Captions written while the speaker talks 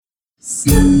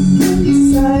Stuck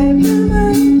inside my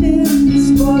mind in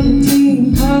this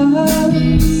quarantine house.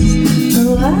 The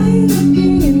light at the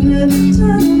end of the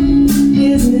tunnel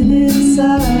isn't in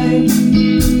sight.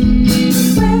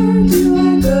 Where do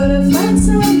I go to find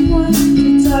someone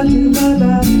to talk to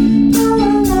about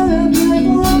all of my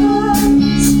loss?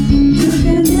 You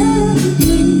can never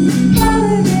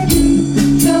validate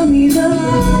me, tell me the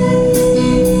lies.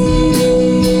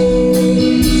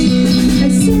 I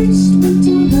searched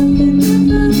until nothing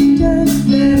found us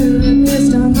there and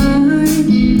missed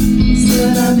online.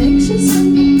 Said I'm anxious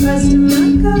and depressed and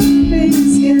my coping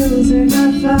skills are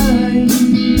not fine.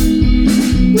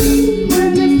 We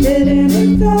weren't a fit and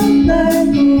it felt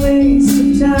like a waste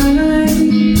of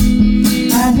time.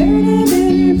 I heard an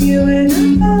interview and I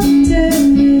felt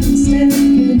an instant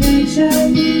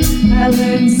connection. I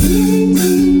learned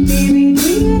CAT, BBD,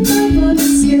 and my vocal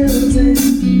skills and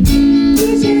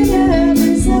each and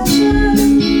every session.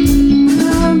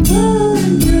 I'm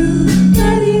pulling through,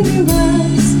 ready to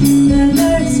ask the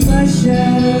next question.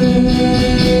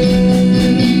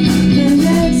 The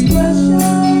next question.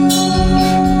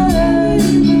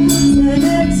 The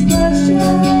next question.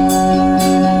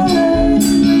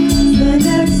 The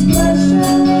next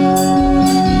question.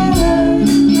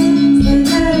 The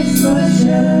next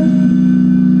question.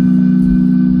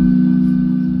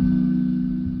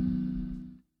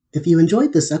 If you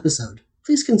enjoyed this episode,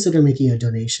 please consider making a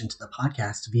donation to the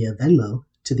podcast via Venmo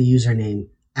to the username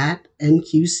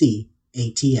 @NQCATX.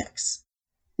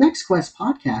 Next Quest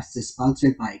Podcast is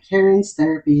sponsored by Karen's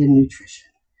Therapy and Nutrition.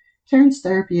 Karen's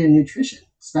Therapy and Nutrition,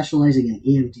 specializing in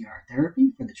EMDR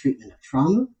therapy for the treatment of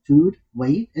trauma, food,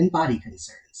 weight, and body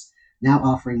concerns, now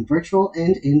offering virtual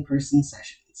and in-person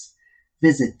sessions.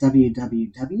 Visit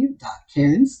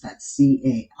www.cairns, that's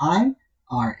CAIRNS,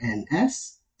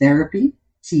 therapy,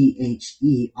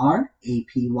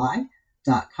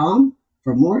 THERAPY.com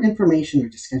for more information or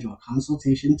to schedule a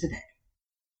consultation today.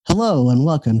 Hello and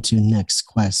welcome to Next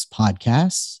Quest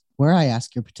Podcast, where I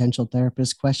ask your potential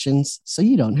therapist questions so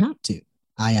you don't have to.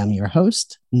 I am your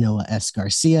host, Noah S.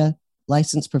 Garcia,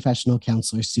 licensed professional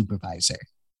counselor supervisor.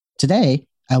 Today,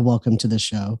 I welcome to the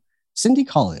show Cindy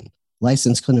Collin,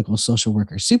 licensed clinical social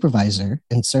worker supervisor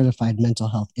and certified mental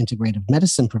health integrative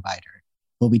medicine provider.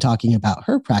 We'll be talking about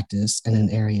her practice in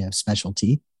an area of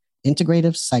specialty,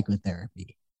 integrative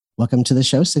psychotherapy. Welcome to the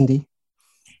show, Cindy.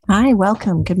 Hi,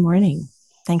 welcome. Good morning.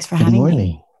 Thanks for having me. Good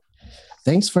morning.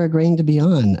 Thanks for agreeing to be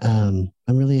on.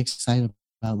 I'm really excited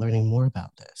about learning more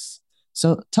about this.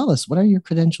 So tell us, what are your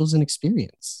credentials and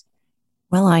experience?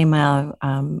 Well, I'm a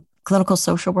clinical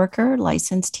social worker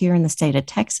licensed here in the state of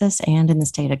Texas and in the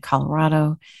state of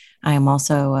Colorado. I am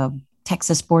also a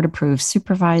Texas board approved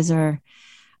supervisor,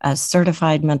 a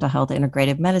certified mental health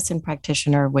integrative medicine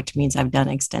practitioner, which means I've done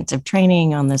extensive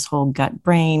training on this whole gut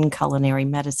brain, culinary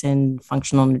medicine,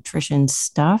 functional nutrition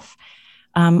stuff.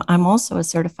 I'm also a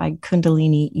certified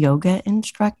Kundalini yoga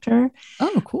instructor.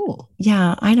 Oh, cool.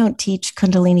 Yeah, I don't teach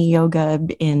Kundalini yoga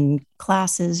in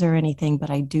classes or anything,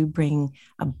 but I do bring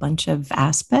a bunch of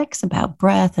aspects about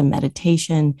breath and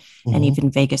meditation and even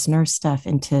vagus nerve stuff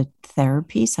into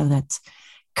therapy. So that's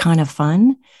kind of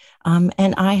fun.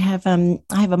 And I have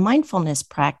a mindfulness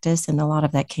practice, and a lot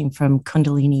of that came from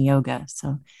Kundalini yoga.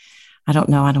 So I don't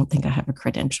know. I don't think I have a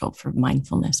credential for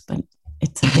mindfulness, but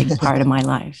it's a big part of my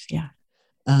life. Yeah.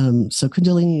 So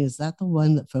Kundalini, is that the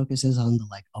one that focuses on the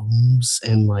like ohms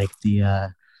and like the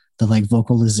like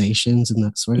vocalizations and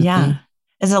that sort of thing? Yeah.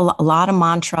 There's a lot of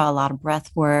mantra, a lot of breath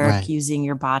work, Right. using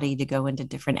your body to go into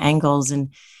different angles. And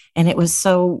it was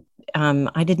so,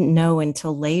 I didn't know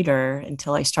until later,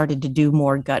 until I started to do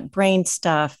more gut brain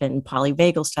stuff and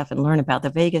polyvagal stuff and learn about the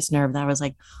vagus nerve, that I was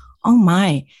like, oh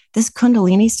my, this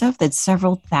Kundalini stuff that's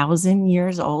several thousand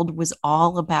years old was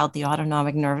all about the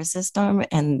autonomic nervous system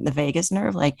and the vagus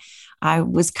nerve. Like I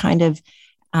was kind of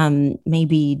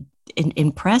maybe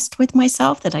impressed with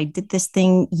myself that I did this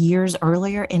thing years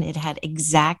earlier and it had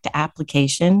exact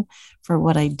application for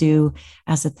what I do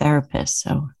as a therapist.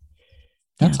 So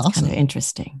That's it's awesome. kind of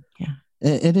interesting. Yeah.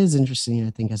 It is interesting.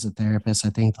 I think as a therapist, I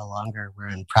think the longer we're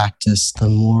in practice, the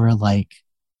more like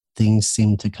things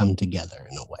seem to come together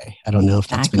in a way. I don't know if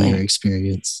that's been Exactly. your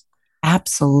experience.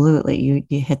 Absolutely. You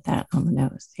hit that on the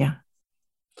nose. Yeah.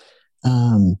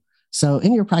 So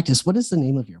in your practice, what is the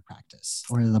name of your practice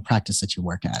or the practice that you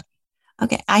work at?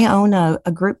 Okay. I own a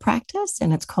group practice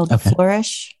and it's called Okay.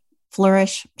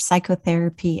 Flourish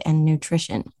Psychotherapy and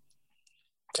Nutrition.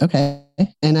 Okay.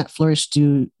 And at Flourish,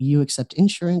 do you accept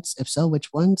insurance? If so,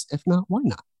 which ones? If not, why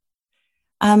not?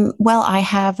 Well, I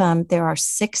have, there are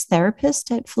 6 therapists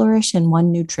at Flourish and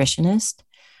 1 nutritionist.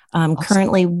 Awesome.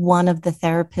 Currently, one of the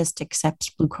therapists accepts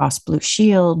Blue Cross Blue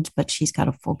Shield, but she's got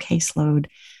a full caseload,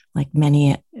 like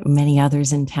many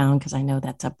others in town, because I know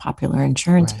that's a popular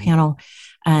insurance panel.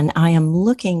 And I am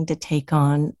looking to take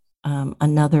on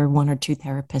another one or two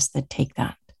therapists that take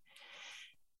that.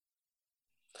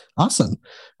 Awesome.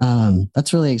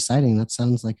 That's really exciting. That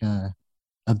sounds like a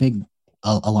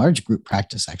large group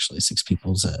practice. Actually, 6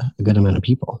 people is a good amount of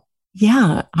people.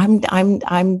 Yeah,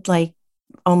 I'm like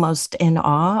almost in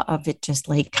awe of it. Just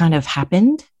like kind of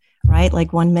happened, right?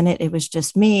 Like one minute it was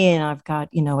just me, and I've got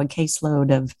a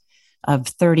caseload of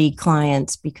 30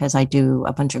 clients because I do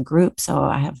a bunch of groups, so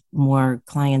I have more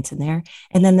clients in there.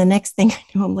 And then the next thing I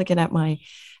know, I'm looking at my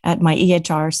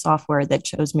EHR software that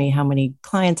shows me how many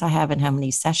clients I have and how many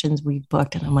sessions we've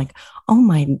booked. And I'm like, oh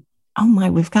my,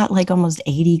 we've got like almost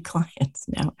 80 clients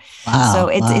now. Wow. So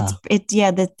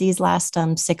that these last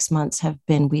 6 months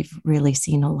we've really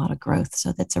seen a lot of growth.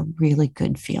 So that's a really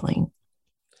good feeling.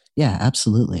 Yeah,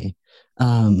 absolutely.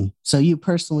 So you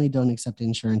personally don't accept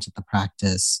insurance at the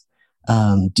practice.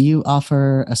 Do you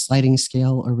offer a sliding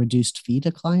scale or reduced fee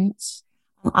to clients?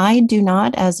 I do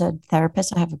not. As a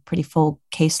therapist, I have a pretty full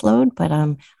caseload, but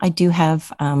I do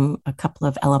have a couple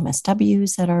of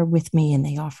LMSWs that are with me, and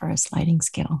they offer a sliding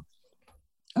scale.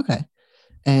 Okay.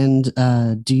 And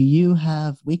do you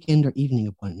have weekend or evening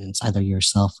appointments, either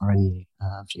yourself or any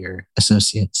of your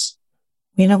associates?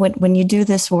 When you do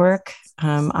this work,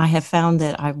 I have found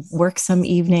that I work some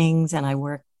evenings and I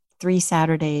work 3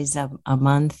 Saturdays a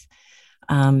month.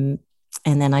 And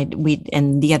then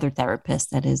and the other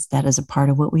therapist that is a part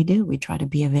of what we do. We try to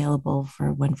be available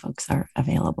for when folks are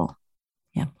available.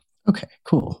 Yeah. Okay,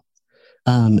 cool.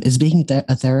 Is being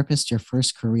a therapist your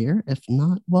first career? If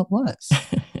not, what was?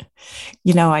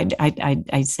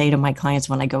 I say to my clients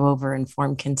when I go over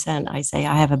informed consent, I say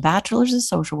I have a bachelor's of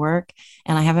social work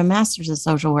and I have a master's of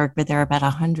social work, but they're about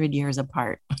 100 years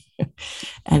apart.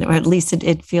 And or at least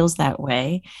it feels that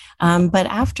way. But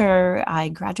after I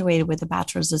graduated with a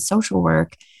bachelor's of social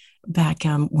work back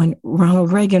when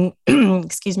Ronald Reagan,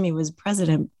 was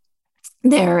president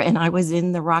there, and I was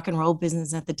in the rock and roll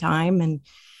business at the time, and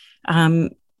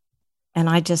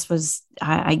I just was,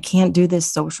 I can't do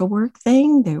this social work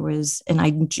thing. And I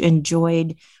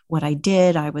enjoyed what I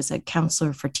did. I was a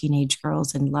counselor for teenage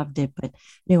girls and loved it, but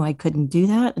knew I couldn't do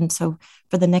that. And so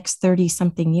for the next 30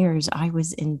 something years, I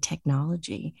was in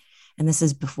technology. And this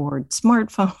is before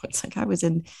smartphones. Like I was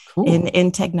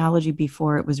in technology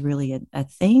before it was really a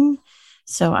thing.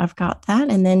 So I've got that.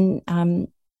 And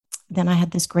then I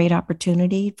had this great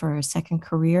opportunity for a second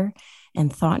career,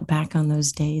 and thought back on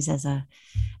those days as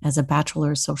a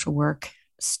bachelor of social work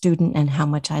student and how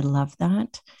much I loved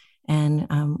that, and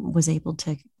was able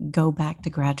to go back to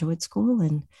graduate school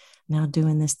and now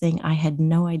doing this thing. I had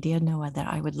no idea, Noah, that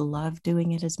I would love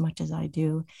doing it as much as I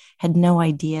do. Had no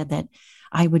idea that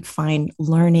I would find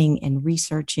learning and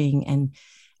researching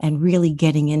and really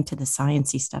getting into the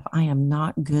sciencey stuff. I am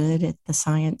not good at the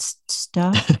science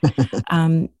stuff.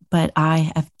 But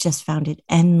I have just found it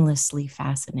endlessly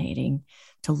fascinating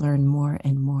to learn more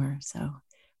and more. So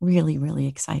really, really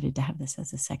excited to have this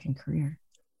as a second career.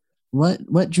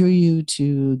 What drew you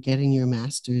to getting your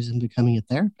master's and becoming a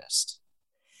therapist?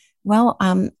 Well,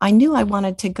 I knew I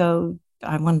wanted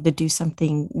to do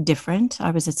something different.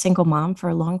 I was a single mom for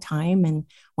a long time. And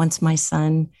once my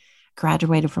son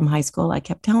graduated from high school, I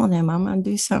kept telling him, I'm going to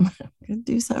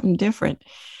do something different.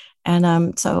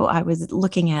 And so I was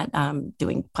looking at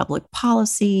doing public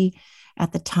policy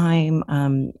at the time.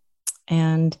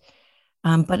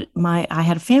 But I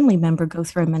had a family member go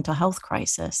through a mental health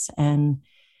crisis. And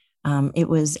I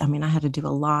had to do a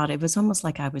lot. It was almost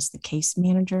like I was the case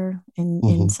manager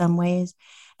in some ways.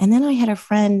 And then I had a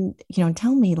friend,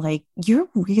 tell me, like, you're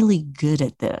really good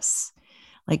at this.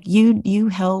 Like you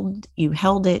held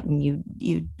it and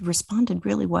you responded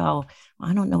really well.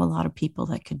 I don't know a lot of people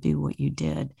that could do what you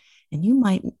did. And you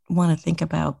might want to think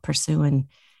about pursuing,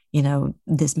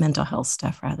 this mental health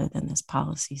stuff rather than this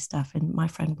policy stuff. And my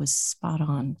friend was spot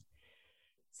on.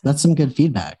 So, that's some good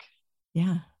feedback.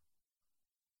 Yeah.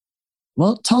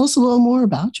 Well, tell us a little more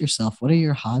about yourself. What are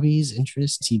your hobbies,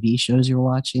 interests, TV shows you're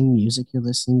watching, music you're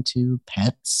listening to,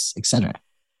 pets, etc.?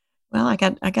 Well, I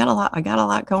got a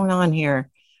lot going on here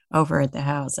over at the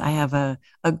house. I have I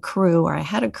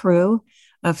had a crew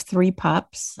of 3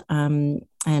 pups.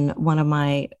 And one of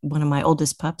my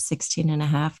oldest pups, 16 and a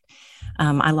half,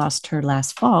 I lost her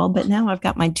last fall, but now I've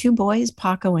got my 2 boys,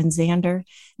 Paco and Xander.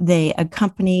 They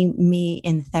accompany me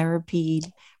in therapy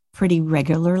pretty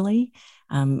regularly.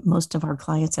 Most of our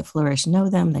clients at Flourish know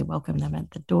them. They welcome them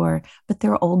at the door, but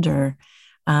they're older.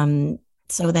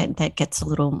 So that gets a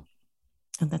little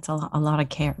So that's a lot of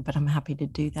care, but I'm happy to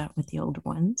do that with the older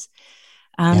ones.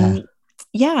 Yeah.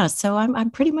 Yeah, so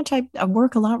I'm pretty much I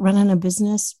work a lot running a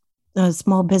business, a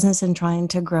small business, and trying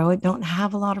to grow it. Don't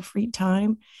have a lot of free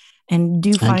time, and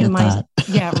do I find get my that.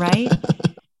 yeah, right.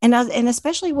 And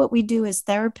especially what we do as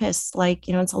therapists, like,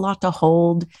 it's a lot to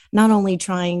hold, not only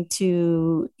trying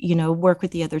to, work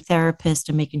with the other therapists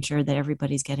and making sure that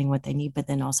everybody's getting what they need, but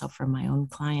then also for my own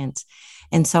clients.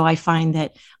 And so I find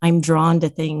that I'm drawn to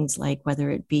things like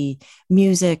whether it be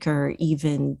music or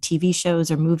even TV shows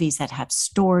or movies that have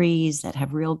stories, that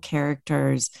have real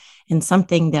characters, and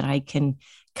something that I can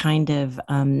kind of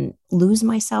lose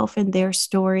myself in their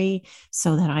story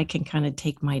so that I can kind of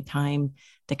take my time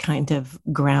to kind of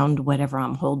ground whatever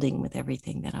I'm holding with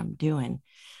everything that I'm doing.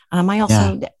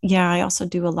 Yeah. I also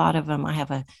do a lot of them. I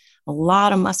have a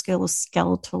lot of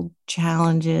musculoskeletal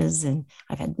challenges, and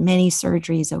I've had many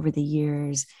surgeries over the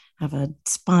years. I have a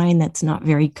spine that's not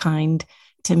very kind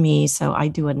to me, so I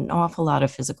do an awful lot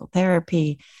of physical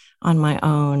therapy on my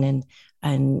own,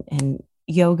 and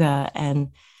yoga,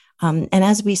 and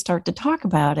as we start to talk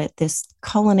about it, this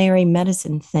culinary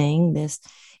medicine thing, this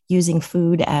using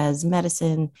food as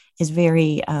medicine is a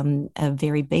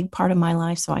very big part of my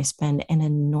life. So I spend an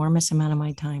enormous amount of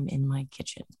my time in my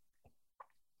kitchen.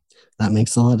 That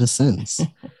makes a lot of sense.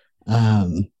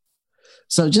 um,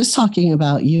 so just talking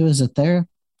about you as a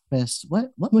therapist,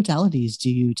 what modalities do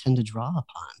you tend to draw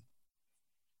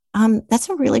upon? That's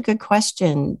a really good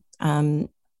question.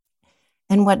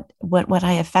 And what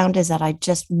I have found is that I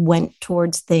just went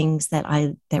towards things that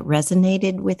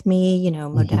resonated with me,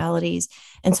 modalities.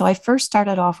 And so I first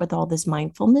started off with all this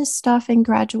mindfulness stuff in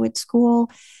graduate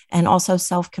school, and also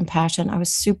self-compassion. I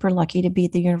was super lucky to be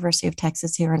at the University of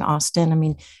Texas here in Austin. I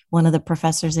mean, one of the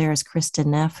professors there is Krista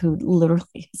Neff, who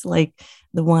literally is like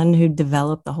the one who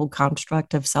developed the whole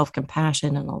construct of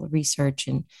self-compassion and all the research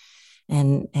and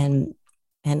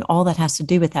and all that has to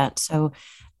do with that. So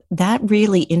that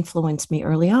really influenced me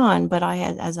early on. But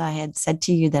as I had said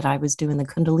to you, that I was doing the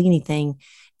Kundalini thing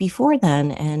before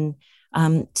then. And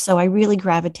so I really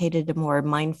gravitated to more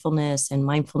mindfulness,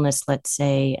 let's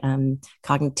say,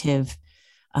 cognitive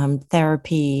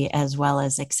therapy, as well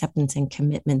as acceptance and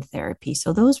commitment therapy.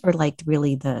 So those were like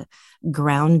really the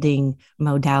grounding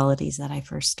modalities that I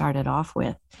first started off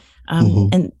with.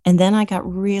 And then I got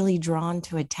really drawn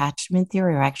to attachment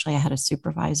theory, or actually I had a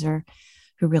supervisor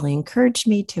who really encouraged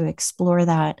me to explore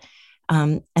that.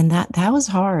 And that was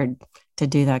hard to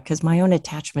do that, because my own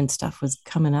attachment stuff was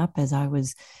coming up as I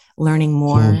was learning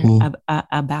more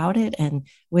about it, and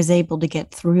was able to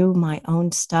get through my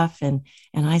own stuff. And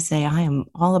I say I am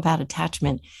all about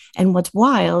attachment. And what's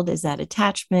wild is that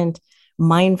attachment,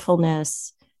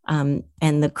 mindfulness, and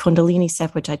the Kundalini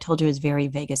stuff, which I told you is very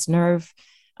vagus nerve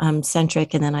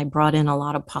centric. And then I brought in a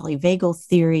lot of polyvagal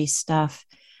theory stuff,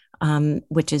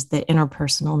 which is the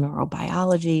interpersonal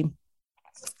neurobiology.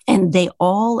 And they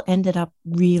all ended up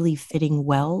really fitting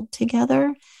well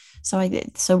together.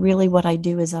 So really what I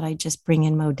do is that I just bring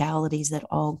in modalities that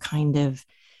all kind of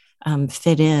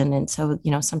fit in. And so,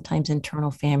 sometimes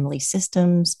internal family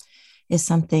systems is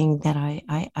something that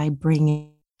I bring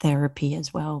in therapy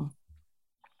as well.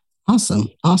 Awesome.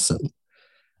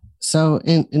 So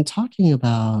in talking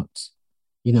about,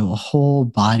 a whole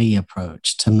body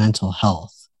approach to mental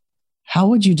health, how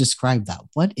would you describe that?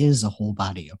 What is a whole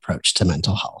body approach to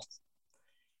mental health?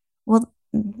 Well,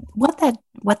 what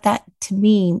that to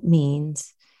me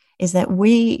means is that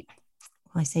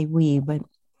I say we, but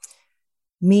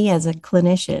me as a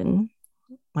clinician,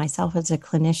 myself as a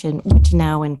clinician, which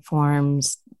now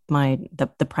informs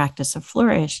the practice of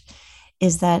Flourish,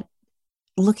 is that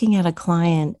looking at a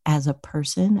client as a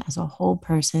person, as a whole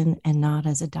person, and not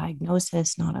as a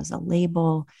diagnosis, not as a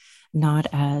label, not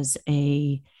as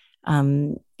a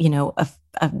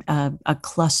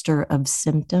cluster of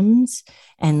symptoms,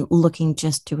 and looking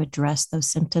just to address those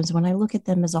symptoms. When I look at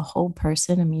them as a whole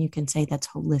person, I mean, you can say that's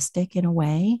holistic in a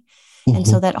way. And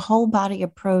so that whole body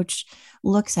approach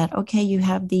looks at, okay, you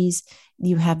have these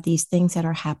things that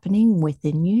are happening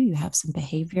within you. You have some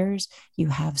behaviors, you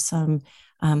have some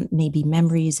maybe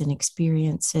memories and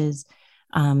experiences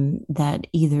that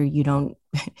either you don't,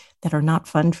 that are not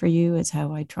fun for you, is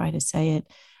how I try to say it,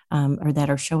 or that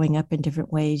are showing up in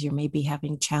different ways. You're maybe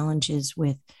having challenges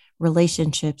with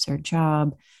relationships or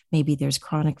job. Maybe there's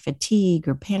chronic fatigue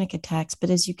or panic attacks. But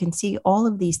as you can see, all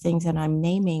of these things that I'm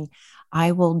naming,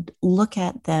 I will look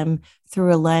at them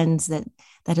through a lens that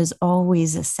is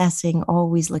always assessing,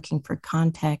 always looking for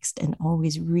context, and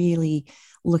always really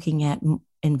looking at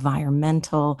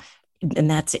environmental, and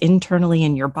that's internally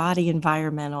in your body,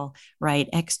 environmental, right?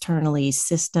 Externally,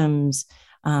 systems,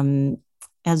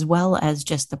 as well as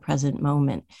just the present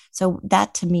moment. So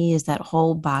that to me is that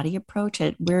whole body approach.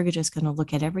 We're just going to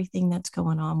look at everything that's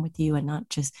going on with you and not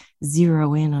just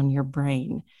zero in on your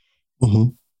brain. Mm-hmm.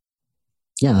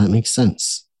 Yeah, that makes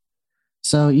sense.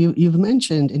 So you've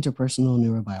mentioned interpersonal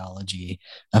neurobiology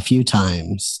a few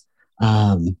times.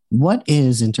 What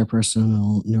is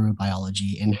interpersonal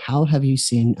neurobiology, and how have you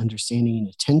seen understanding and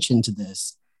attention to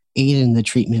this aid in the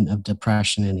treatment of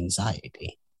depression and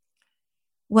anxiety?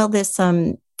 Well, this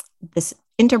interpersonal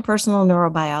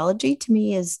neurobiology to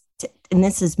me and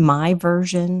this is my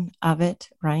version of it,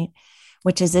 right?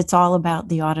 Which is it's all about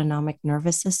the autonomic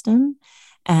nervous system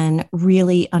and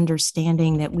really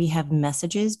understanding that we have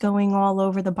messages going all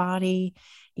over the body.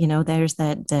 There's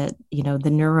that the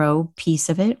neuro piece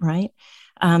of it, right?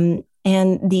 And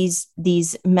these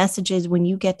messages, when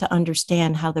you get to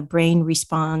understand how the brain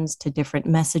responds to different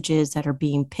messages that are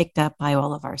being picked up by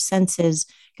all of our senses,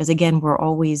 because again,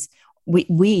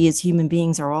 we as human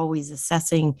beings are always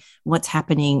assessing what's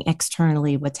happening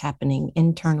externally, what's happening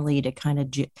internally to kind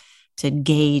of to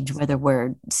gauge whether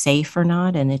we're safe or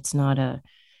not. And it's not a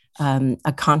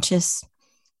conscious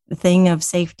thing of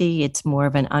safety. It's more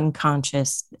of an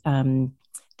unconscious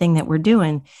thing that we're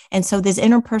doing. And so this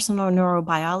interpersonal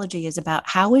neurobiology is about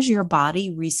how is your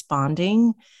body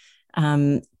responding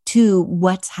to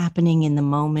what's happening in the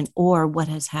moment or what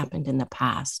has happened in the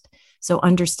past. So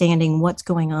understanding what's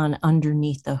going on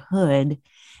underneath the hood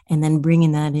and then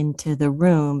bringing that into the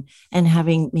room and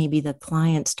having maybe the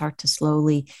client start to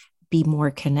slowly be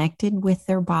more connected with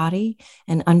their body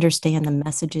and understand the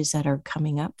messages that are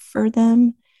coming up for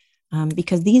them.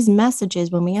 Because these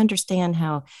messages, when we understand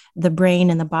how the brain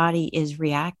and the body is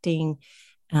reacting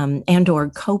and or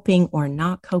coping or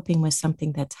not coping with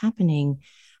something that's happening,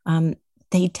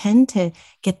 they tend to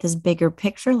get this bigger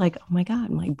picture like, oh my God,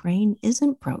 my brain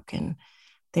isn't broken.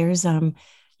 There's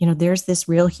this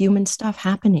real human stuff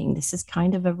happening. This is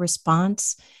kind of a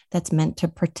response that's meant to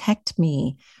protect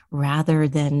me rather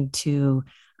than to,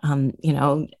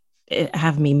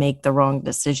 have me make the wrong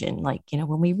decision. Like,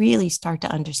 when we really start to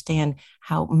understand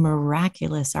how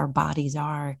miraculous our bodies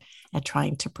are at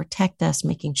trying to protect us,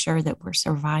 making sure that we're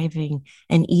surviving,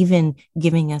 and even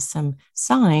giving us some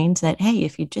signs that, hey,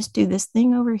 if you just do this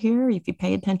thing over here, if you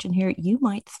pay attention here, you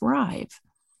might thrive.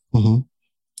 Mm-hmm.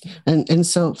 And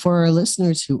so for our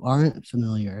listeners who aren't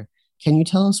familiar, can you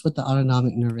tell us what the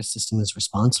autonomic nervous system is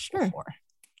responsible for?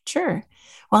 Sure.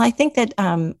 Well, I think that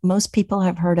most people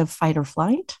have heard of fight or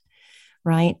flight,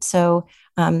 right? So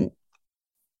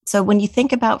when you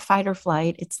think about fight or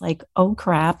flight, it's like, oh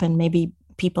crap. And maybe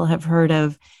people have heard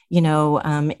of,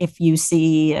 if you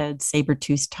see a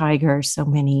saber-toothed tiger so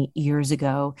many years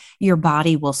ago, your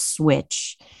body will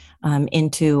switch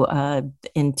into a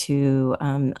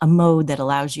mode that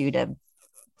allows you to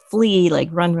flee, like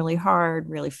run really hard,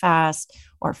 really fast,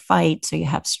 or fight. So you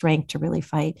have strength to really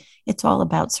fight. It's all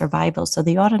about survival. So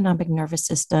the autonomic nervous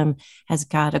system has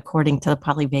got, according to the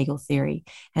polyvagal theory,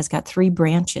 has got 3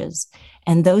 branches.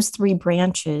 And those 3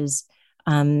 branches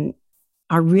are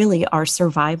really our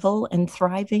survival and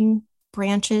thriving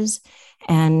branches.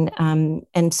 And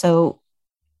so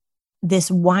this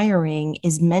wiring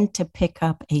is meant to pick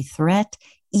up a threat,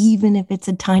 even if it's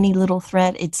a tiny little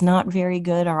threat. It's not very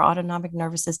good. Our autonomic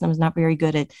nervous system is not very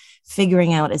good at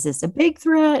figuring out, is this a big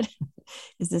threat?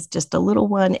 Is this just a little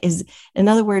one? In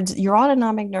other words, your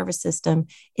autonomic nervous system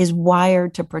is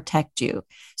wired to protect you.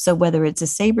 So whether it's a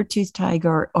saber-toothed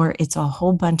tiger or it's a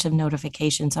whole bunch of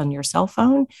notifications on your cell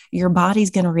phone, your body's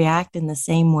going to react in the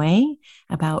same way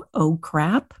about, oh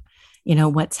crap,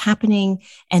 what's happening.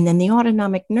 And then the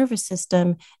autonomic nervous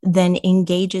system then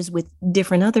engages with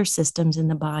different other systems in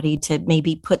the body to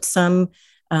maybe put some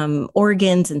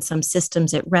organs and some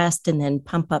systems at rest and then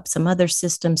pump up some other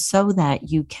systems so that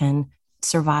you can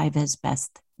survive as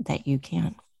best that you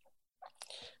can.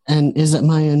 And is it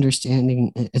my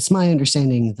understanding? It's my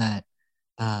understanding that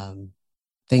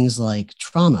things like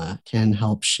trauma can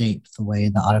help shape the way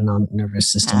the autonomic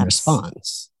nervous system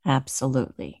responds.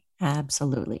 Absolutely.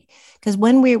 Because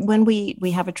when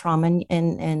we have a trauma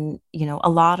and a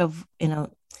lot of,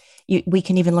 we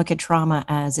can even look at trauma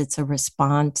as it's a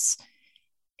response.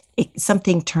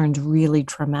 Something turns really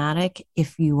traumatic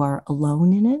if you are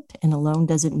alone in it. And alone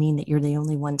doesn't mean that you're the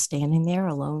only one standing there.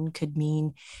 Alone could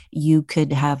mean you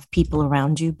could have people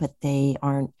around you, but they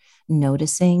aren't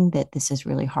noticing that this is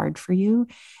really hard for you.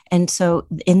 And so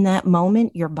in that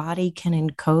moment, your body can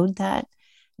encode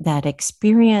that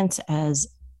experience as,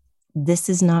 this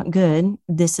is not good.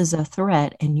 This is a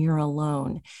threat and you're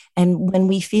alone. And when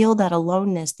we feel that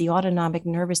aloneness, the autonomic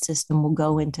nervous system will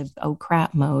go into oh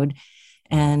crap mode.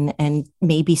 and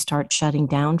maybe start shutting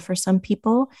down for some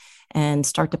people and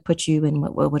start to put you in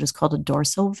what is called a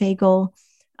dorsal vagal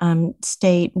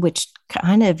state, which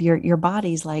kind of your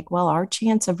body's like, well, our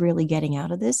chance of really getting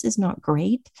out of this is not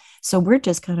great. So we're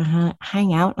just going to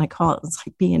hang out. And I call it's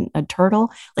like being a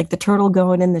turtle, like the turtle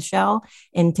going in the shell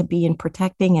and to be in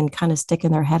protecting and kind of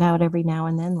sticking their head out every now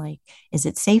and then. Like, is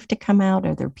it safe to come out?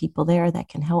 Are there people there that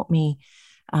can help me?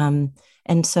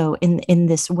 And so in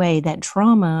this way, that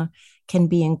trauma can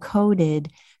be encoded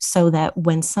so that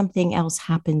when something else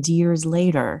happens years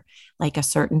later, like a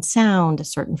certain sound, a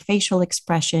certain facial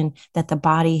expression that the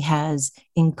body has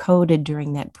encoded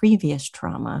during that previous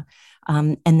trauma,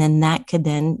 and then that could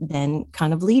then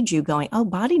kind of lead you going, oh,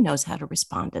 body knows how to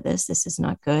respond to this. This is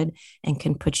not good, and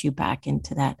can put you back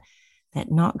into that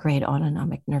not great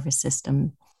autonomic nervous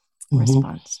system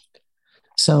response.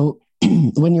 So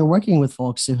when you're working with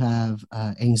folks who have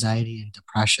anxiety and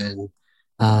depression,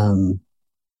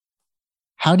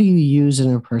 how do you use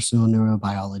interpersonal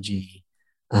neurobiology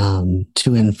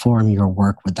to inform your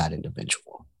work with that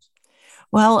individual?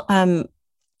 Well,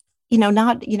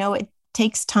 it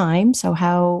takes time. So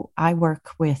how I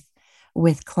work with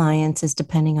clients is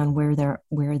depending on where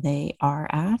they are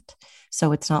at.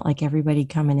 So it's not like everybody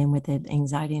coming in with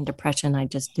anxiety and depression. I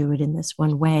just do it in this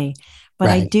one way. But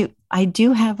right. I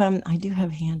do have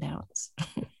handouts.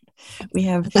 we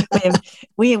have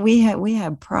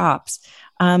props.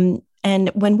 And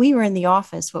when we were in the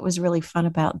office, what was really fun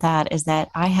about that is that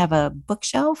I have a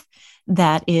bookshelf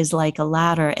that is like a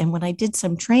ladder. And when I did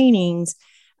some trainings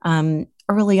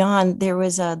early on, there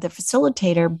was the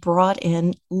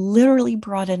facilitator literally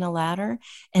brought in a ladder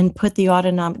and put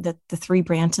the three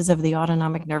branches of the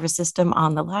autonomic nervous system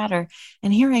on the ladder.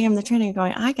 And here I am, the trainer,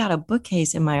 going, I got a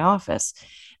bookcase in my office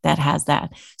that has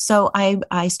that. So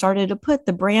I started to put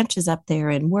the branches up there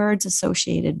and words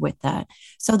associated with that,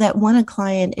 so that when a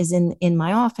client is in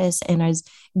my office and is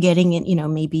getting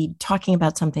in, maybe talking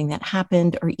about something that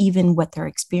happened or even what they're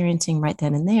experiencing right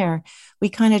then and there, we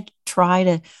kind of try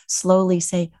to slowly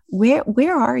say,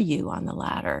 where are you on the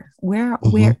ladder? Where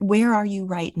are you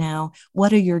right now?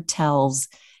 What are your tells?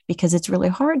 Because it's really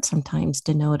hard sometimes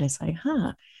to notice, like,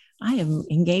 I am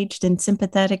engaged in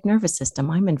sympathetic nervous system.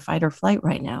 I'm in fight or flight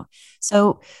right now.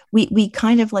 So we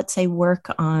kind of, let's say, work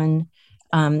on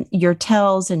your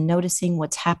tells and noticing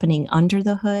what's happening under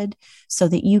the hood so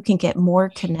that you can get more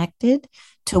connected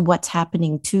to what's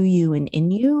happening to you and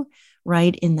in you,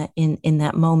 right, in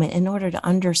that moment, in order to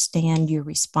understand your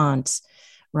response,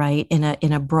 right,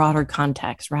 in a broader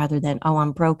context, rather than, oh,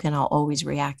 I'm broken, I'll always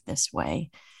react this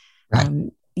way. Right.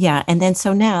 Yeah. And then,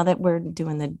 so now that we're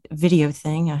doing the video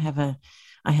thing, I have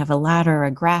a ladder,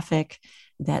 a graphic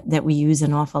that we use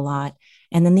an awful lot.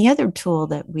 And then the other tool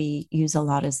that we use a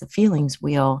lot is the feelings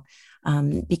wheel,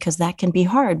 because that can be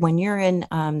hard when you're in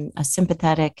a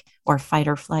sympathetic or fight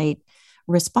or flight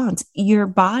response. Your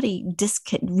body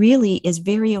really is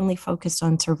very only focused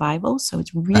on survival. So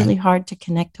it's really hard to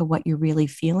connect to what you're really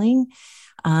feeling.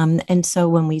 And so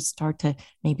when we start to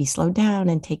maybe slow down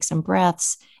and take some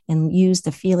breaths and use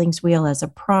the feelings wheel as a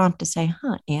prompt to say,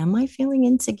 am I feeling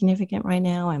insignificant right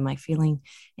now? Am I feeling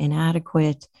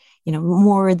inadequate?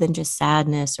 More than just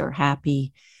sadness or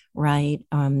happy, right?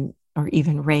 Or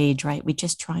even rage, right? We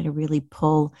just try to really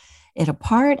pull it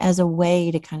apart as a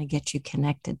way to kind of get you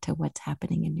connected to what's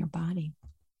happening in your body.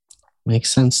 Makes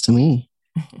sense to me.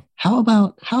 How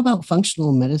about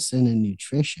functional medicine and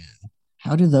nutrition?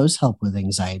 How do those help with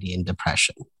anxiety and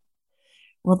depression?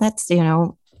 Well, that's,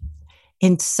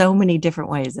 in so many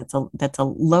different ways. That's a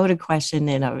loaded question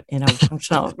in a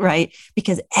functional, right?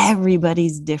 Because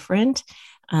everybody's different.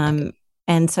 And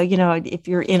so, if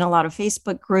you're in a lot of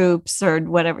Facebook groups or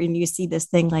whatever, and you see this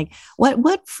thing like,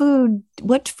 what food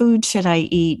should I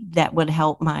eat that would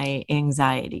help my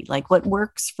anxiety? Like, what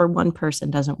works for one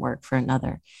person doesn't work for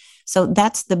another. So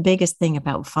that's the biggest thing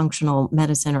about functional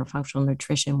medicine or functional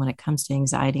nutrition when it comes to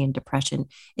anxiety and depression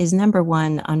is, number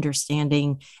one,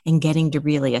 understanding and getting to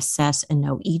really assess and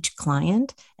know each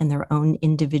client and their own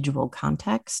individual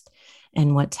context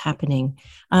and what's happening.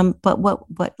 But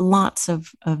what lots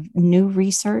of new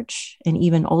research and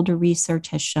even older research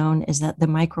has shown is that the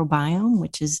microbiome,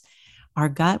 which is our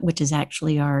gut, which is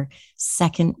actually our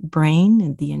second brain,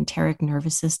 and the enteric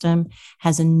nervous system,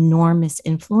 has enormous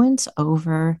influence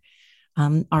over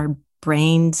our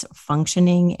brain's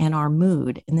functioning and our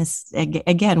mood. And this,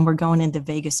 again, we're going into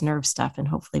vagus nerve stuff, and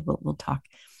hopefully we'll talk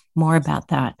more about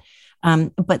that.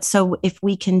 But so if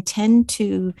we can tend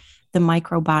to the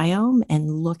microbiome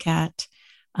and look at,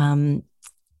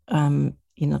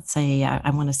 say, I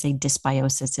want to say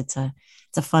dysbiosis. It's a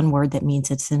fun word that means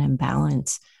it's an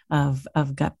imbalance of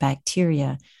gut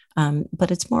bacteria.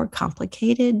 but it's more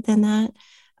complicated than that.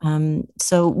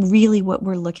 So really what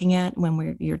we're looking at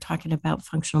when you're talking about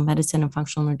functional medicine and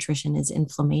functional nutrition is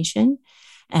inflammation.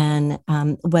 And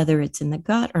whether it's in the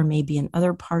gut or maybe in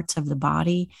other parts of the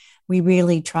body, we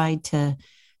really try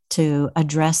to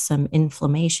address some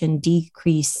inflammation,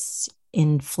 decrease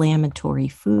inflammatory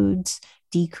foods,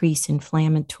 decrease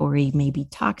inflammatory maybe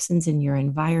toxins in your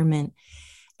environment.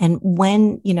 And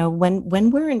when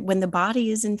the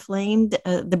body is inflamed,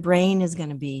 the brain is going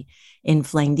to be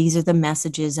inflamed. These are the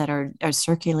messages that are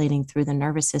circulating through the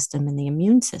nervous system and the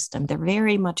immune system. They're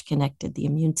very much connected, the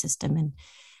immune system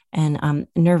and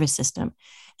nervous system.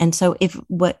 And so if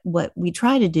what we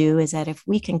try to do is that if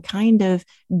we can kind of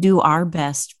do our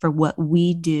best for what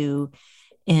we do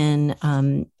in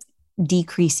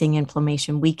decreasing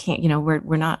inflammation, we can't,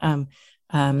 we're not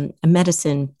a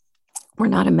medicine, we're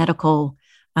not a medical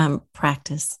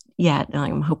practice yet.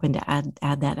 I'm hoping to add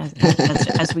that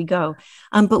as we go.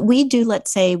 But we do,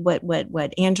 let's say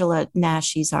what Angela Nash,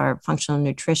 she's our functional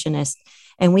nutritionist,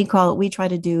 and we try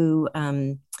to do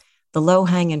the low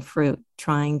hanging fruit,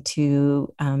 trying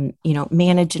to,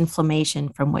 manage inflammation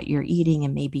from what you're eating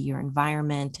and maybe your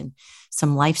environment and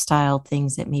some lifestyle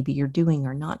things that maybe you're doing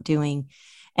or not doing.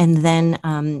 And then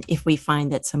if we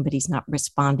find that somebody's not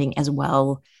responding as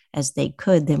well as they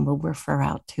could, then we'll refer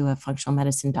out to a functional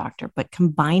medicine doctor. But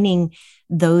combining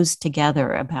those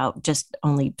together about just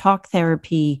only talk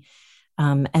therapy,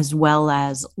 as well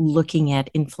as looking at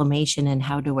inflammation and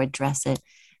how to address it,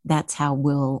 that's how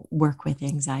we'll work with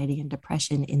anxiety and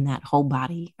depression in that whole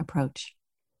body approach.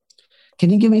 Can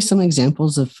you give me some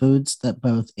examples of foods that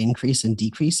both increase and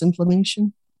decrease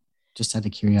inflammation? Just out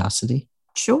of curiosity.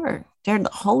 Sure. There's a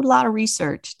whole lot of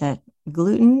research that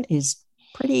gluten is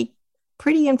pretty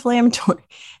inflammatory.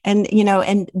 And,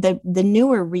 and the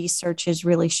newer research is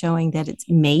really showing that it's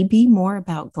maybe more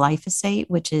about glyphosate,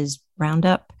 which is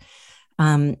Roundup.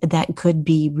 That could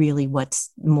be really what's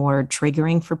more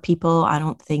triggering for people. I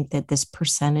don't think that this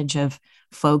percentage of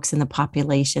folks in the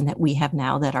population that we have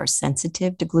now that are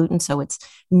sensitive to gluten. So it's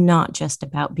not just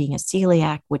about being a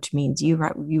celiac, which means you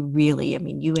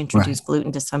introduce right.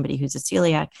 gluten to somebody who's a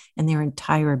celiac and their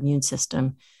entire immune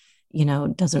system,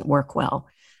 doesn't work well.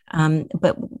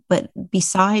 But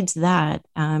besides that,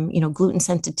 gluten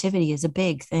sensitivity is a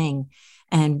big thing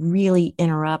and really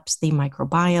interrupts the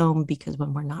microbiome, because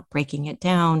when we're not breaking it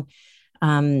down,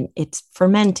 it's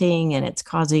fermenting and it's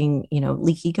causing,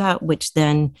 leaky gut, which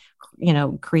then,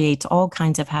 creates all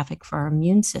kinds of havoc for our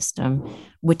immune system,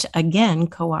 which again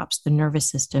co-ops the nervous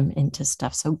system into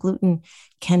stuff. So gluten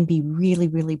can be really,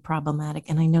 really problematic.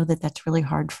 And I know that that's really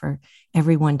hard for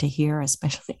everyone to hear,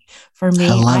 especially for me.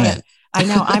 I love it. I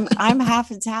know I'm half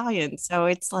Italian, so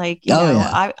it's like,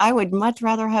 yeah. I would much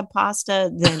rather have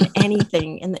pasta than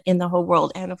anything in the whole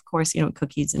world. And of course,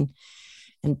 cookies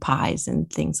and pies and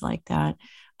things like that.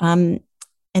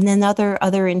 And then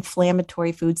other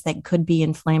inflammatory foods that could be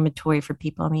inflammatory for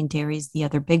people. I mean, dairy is the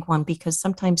other big one, because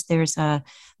sometimes the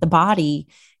body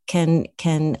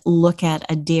can look at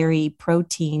a dairy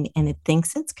protein and it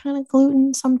thinks it's kind of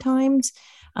gluten sometimes.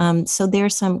 So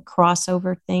there's some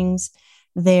crossover things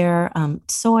there.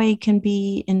 Soy can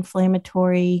be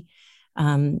inflammatory.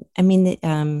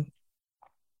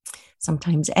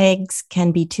 Sometimes eggs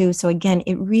can be too. So again,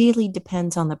 it really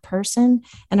depends on the person.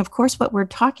 And of course, what we're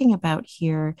talking about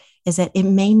here is that it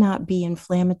may not be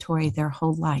inflammatory their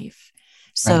whole life.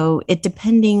 So right. It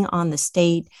depending on the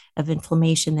state of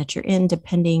inflammation that you're in,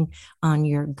 depending on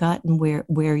your gut and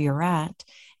where you're at,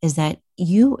 is that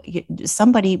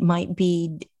somebody might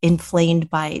be inflamed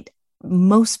by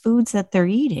most foods that they're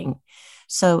eating.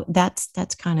 So that's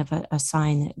kind of a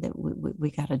sign that we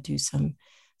got to do some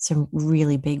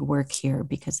really big work here,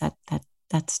 because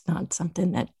that's not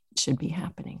something that should be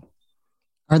happening.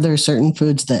 Are there certain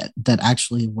foods that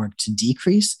actually work to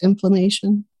decrease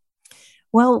inflammation?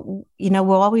 Well,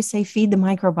 we'll always say feed the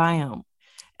microbiome.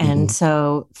 And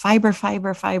so fiber,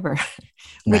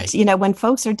 which, right. When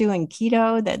folks are doing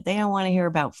keto, that they don't want to hear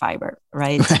about fiber,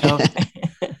 right? So,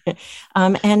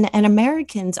 and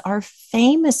Americans are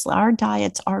famous. Our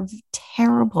diets are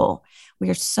terrible. We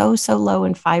are so low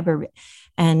in fiber.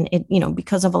 And it,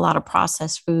 because of a lot of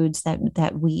processed foods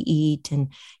that we eat, and,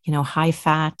 high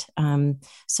fat.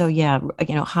 So yeah,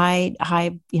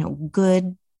 high,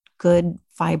 good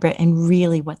fiber. And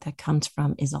really what that comes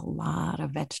from is a lot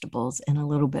of vegetables and a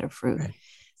little bit of fruit. Right.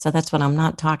 So that's what I'm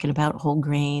not talking about, whole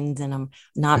grains. And I'm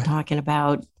not talking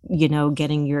about,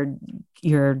 getting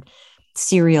your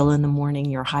cereal in the morning,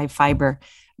 your high fiber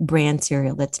brand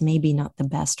cereal. That's maybe not the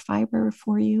best fiber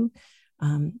for you.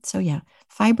 So yeah,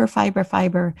 fiber, fiber,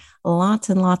 fiber, lots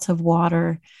and lots of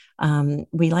water.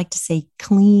 We like to say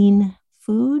clean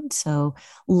food. So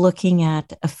looking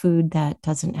at a food that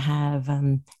doesn't have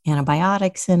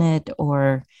antibiotics in it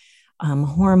or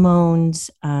hormones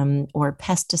or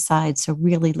pesticides. So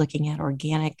really looking at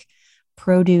organic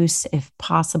produce if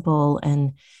possible,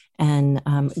 and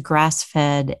grass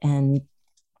fed and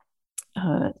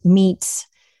meats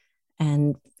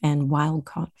and wild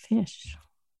caught fish.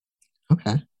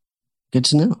 Okay, good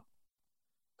to know.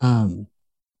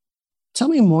 Tell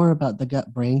me more about the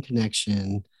gut brain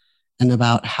connection and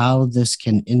about how this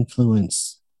can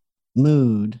influence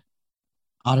mood,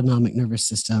 autonomic nervous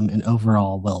system, and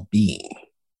overall well-being.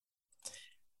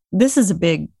 This is a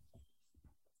big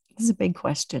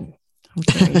question.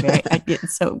 I'm very,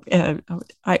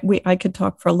 I could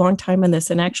talk for a long time on this.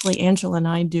 And actually, Angela and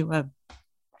I do a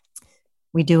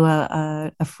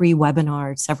free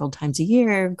webinar several times a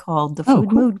year called the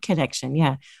Food Mood Connection.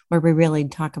 Yeah, where we really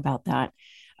talk about that.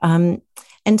 And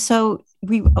so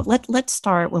let's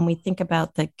start when we think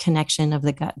about the connection of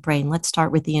the gut brain. Let's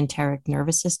start with the enteric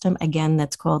nervous system. Again,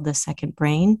 that's called the second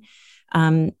brain.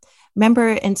 Remember,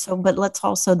 and so, but let's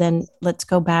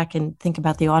go back and think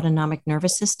about the autonomic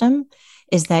nervous system.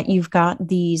 Is that you've got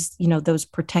these, those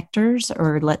protectors,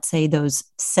 or let's say those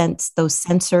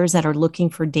sensors that are looking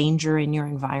for danger in your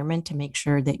environment to make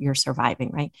sure that you're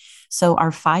surviving, right? So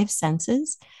our five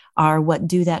senses are what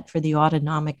do that for the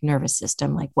autonomic nervous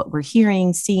system, like what we're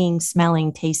hearing, seeing,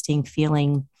 smelling, tasting,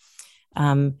 feeling.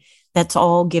 That's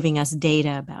all giving us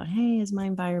data about, hey, is my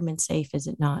environment safe? Is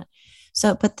it not?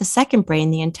 So, but the second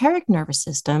brain, the enteric nervous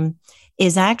system,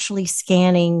 is actually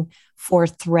scanning for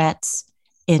threats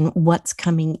in what's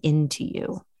coming into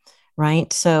you,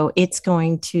 right? So it's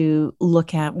going to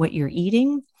look at what you're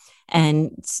eating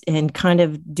and kind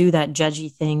of do that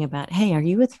judgy thing about, hey, are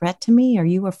you a threat to me? Are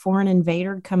you a foreign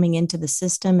invader coming into the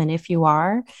system? And if you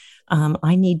are,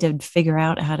 I need to figure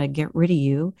out how to get rid of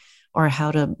you or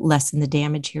how to lessen the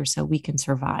damage here so we can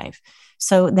survive.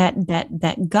 So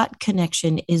that gut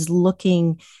connection is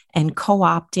looking and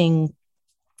co-opting,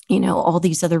 all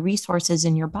these other resources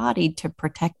in your body to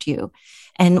protect you.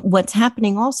 And what's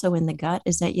happening also in the gut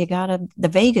is that you got the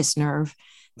vagus nerve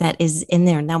that is in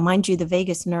there. Now, mind you, the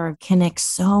vagus nerve connects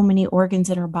so many organs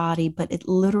in our body, but it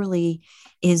literally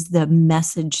is the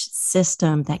message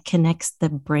system that connects the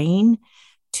brain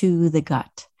to the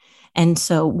gut. And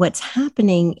so what's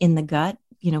happening in the gut,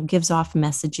 gives off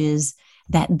messages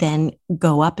that then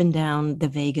go up and down the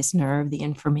vagus nerve, the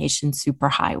information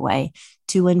superhighway,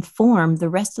 to inform the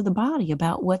rest of the body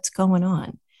about what's going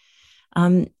on.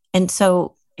 And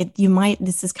so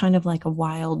this is kind of like a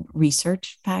wild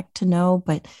research fact to know,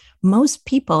 but most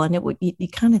people, and you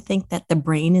kind of think that the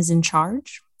brain is in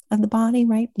charge of the body,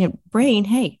 right? Brain,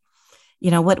 hey,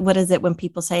 what is it when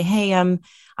people say, hey,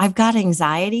 I've got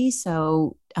anxiety.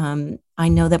 So, I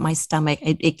know that my stomach,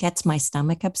 it gets my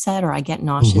stomach upset or I get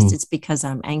nauseous. Mm-hmm. It's because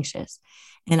I'm anxious.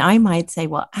 And I might say,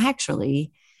 well,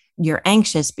 actually you're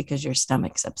anxious because your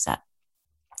stomach's upset.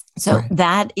 So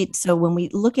right. So when we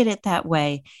look at it that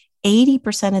way,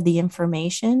 80% of the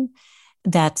information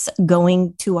that's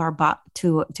going to our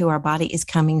body is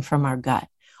coming from our gut.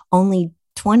 Only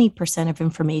 20% of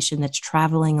information that's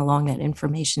traveling along that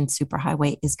information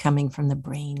superhighway is coming from the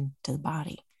brain to the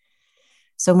body.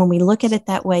 So when we look at it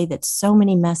that way, that so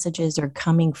many messages are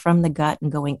coming from the gut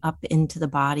and going up into the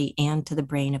body and to the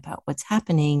brain about what's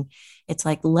happening, it's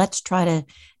like, let's try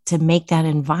to make that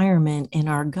environment in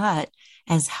our gut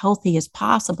as healthy as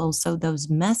possible so those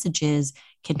messages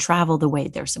can travel the way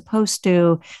they're supposed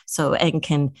to, and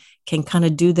can kind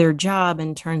of do their job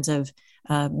in terms of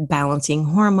balancing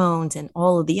hormones and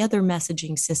all of the other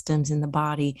messaging systems in the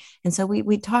body. And so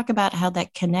we talk about how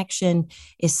that connection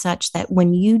is such that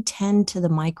when you tend to the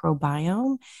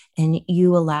microbiome and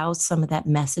you allow some of that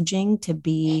messaging to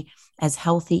be as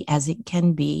healthy as it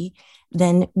can be,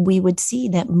 then we would see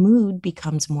that mood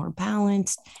becomes more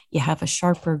balanced. You have a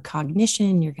sharper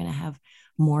cognition, you're going to have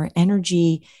more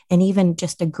energy, and even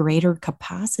just a greater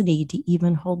capacity to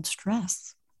even hold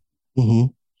stress. Mm-hmm.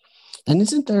 And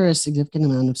isn't there a significant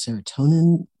amount of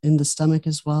serotonin in the stomach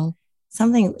as well?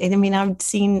 I've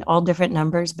seen all different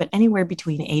numbers, but anywhere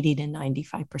between 80 to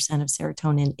 95% of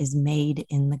serotonin is made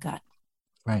in the gut.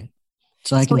 Right.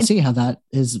 So I can see how that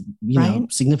is,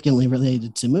 significantly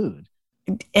related to mood.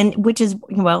 And which is,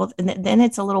 and then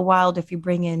it's a little wild if you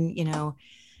bring in,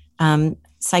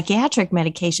 psychiatric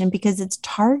medication, because it's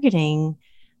targeting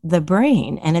the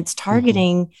brain and it's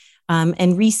targeting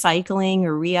and recycling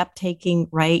or reuptaking,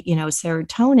 right?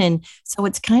 Serotonin. So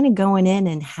it's kind of going in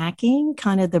and hacking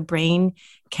kind of the brain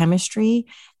chemistry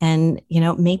and,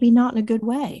 maybe not in a good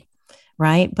way.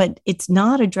 right? But it's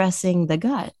not addressing the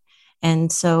gut.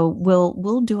 And so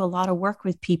we'll do a lot of work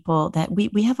with people that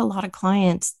we have a lot of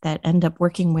clients that end up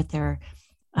working with their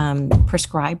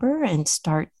prescriber and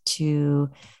start to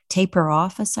taper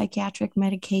off of psychiatric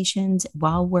medications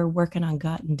while we're working on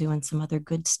gut and doing some other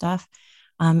good stuff.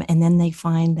 And then they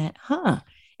find that,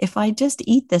 if I just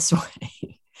eat this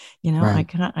way,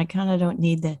 right. I kind of don't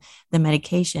need the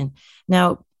medication.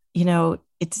 Now,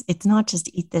 it's not just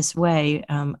eat this way.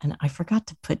 And I forgot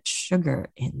to put sugar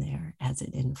in there as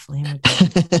an inflammatory.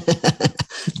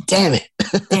 Damn it.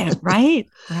 Yeah, right.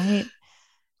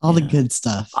 All the good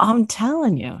stuff. I'm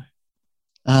telling you.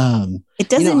 It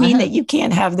doesn't mean that you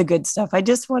can't have the good stuff. I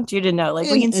just want you to know, like,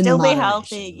 we can still be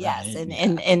healthy. Right? Yes.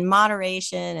 And in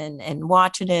moderation and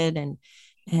watching it. And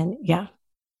yeah.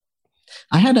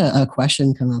 I had a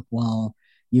question come up while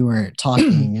you were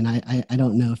talking, and I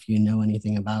don't know if you know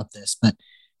anything about this, but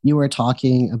you were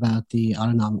talking about the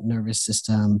autonomic nervous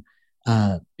system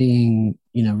being,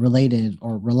 related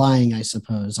or relying, I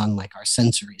suppose, on like our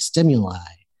sensory stimuli.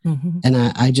 Mm-hmm. And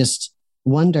I just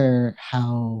wonder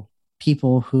how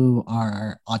people who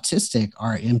are autistic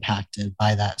are impacted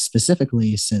by that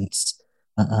specifically since,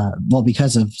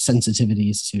 because of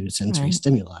sensitivities to sensory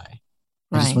stimuli.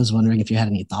 I just was wondering if you had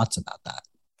any thoughts about that.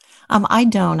 I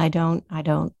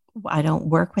don't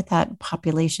work with that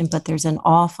population, but there's an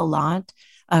awful lot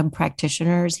of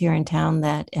practitioners here in town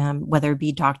that, whether it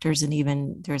be doctors and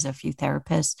even there's a few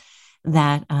therapists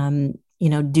that,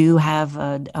 do have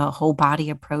a whole body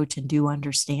approach and do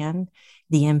understand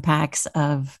the impacts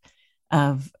of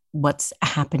what's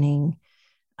happening,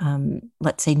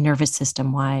 let's say nervous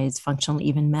system wise, functional,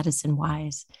 even medicine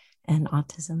wise, and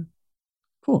autism.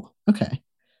 Cool. Okay.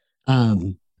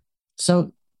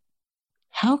 So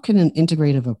how can an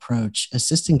integrative approach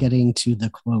assist in getting to the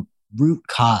quote root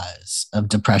cause of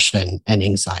depression and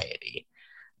anxiety?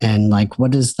 And like,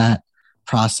 what does that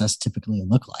process typically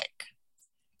look like?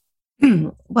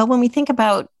 Well, when we think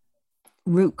about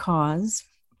root cause,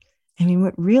 I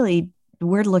mean,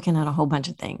 we're looking at a whole bunch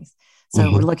of things.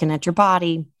 So we're looking at your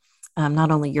body, not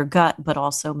only your gut, but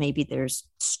also maybe there's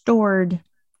stored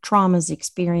traumas,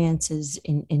 experiences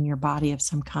in your body of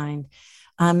some kind.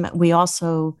 We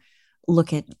also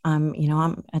look at, I'm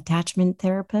an attachment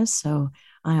therapist, so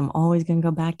I am always going to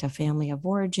go back to family of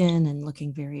origin and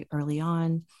looking very early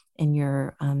on in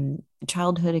your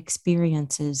childhood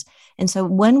experiences. And so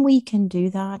when we can do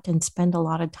that and spend a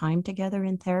lot of time together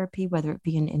in therapy, whether it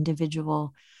be an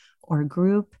individual or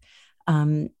group,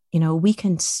 we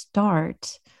can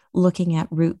start looking at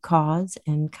root cause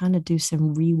and kind of do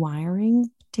some rewiring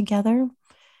together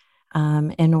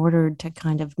in order to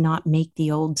kind of not make the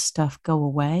old stuff go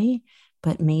away,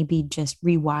 but maybe just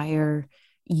rewire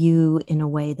you in a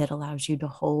way that allows you to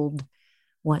hold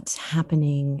what's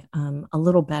happening a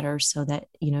little better, so that,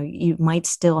 you might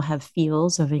still have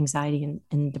feels of anxiety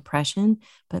and depression,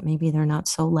 but maybe they're not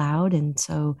so loud and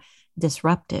so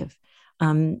disruptive.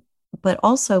 But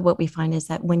also what we find is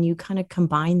that when you kind of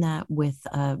combine that with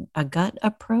a gut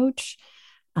approach,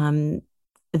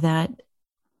 that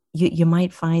you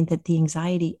might find that the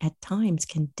anxiety at times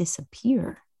can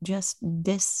disappear,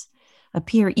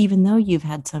 even though you've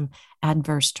had some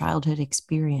adverse childhood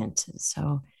experiences.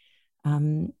 So, I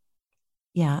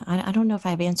don't know if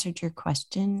I've answered your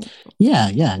question.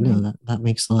 Yeah, no, that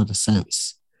makes a lot of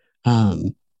sense.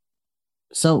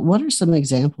 So what are some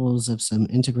examples of some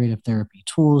integrative therapy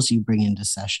tools you bring into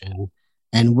session,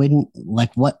 and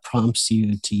what prompts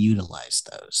you to utilize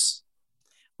those?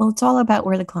 Well, it's all about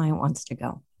where the client wants to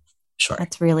go. Sure.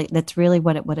 That's really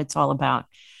what it's all about.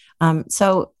 I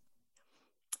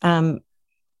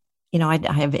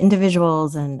have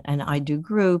individuals and I do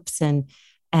groups and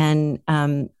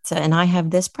I have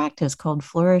this practice called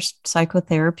Flourish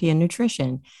Psychotherapy and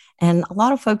Nutrition. And a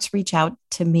lot of folks reach out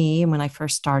to me when I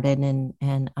first started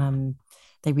and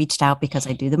they reached out because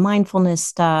I do the mindfulness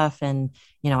stuff and,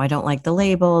 I don't like the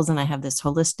labels and I have this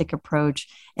holistic approach,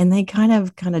 and they kind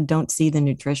of don't see the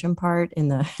nutrition part in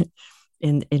the,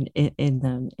 in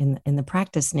the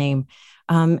practice name.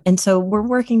 And so we're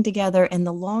working together, and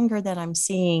the longer that I'm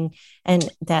seeing and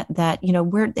that,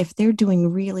 if they're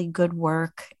doing really good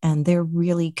work and they're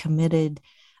really committed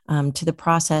to the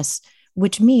process,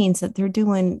 which means that they're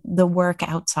doing the work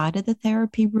outside of the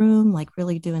therapy room, like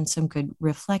really doing some good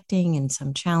reflecting and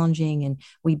some challenging. And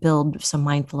we build some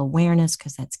mindful awareness,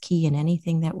 because that's key in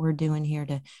anything that we're doing here,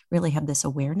 to really have this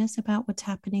awareness about what's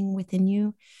happening within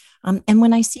you. And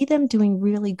when I see them doing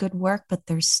really good work, but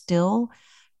they're still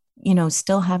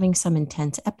having some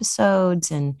intense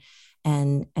episodes and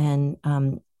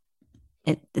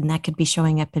and that could be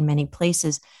showing up in many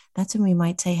places. That's when we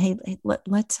might say, hey,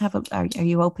 let's have are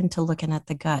you open to looking at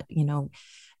the gut?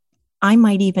 I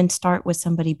might even start with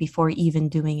somebody before even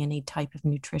doing any type of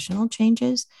nutritional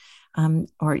changes,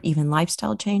 or even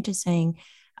lifestyle changes, saying,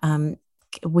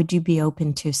 would you be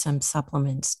open to some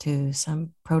supplements, to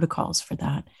some protocols for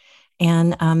that?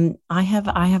 And I have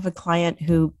a client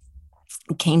who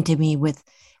came to me with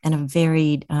and a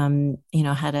very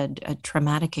had a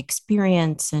traumatic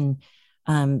experience, and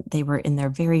they were in their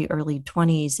very early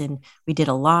 20s, and we did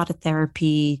a lot of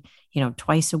therapy,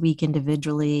 twice a week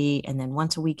individually, and then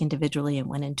once a week individually, and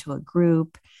went into a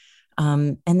group.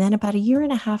 And then about a year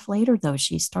and a half later, though,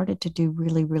 she started to do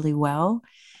really, really well.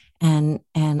 And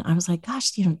I was like,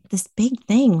 gosh, this big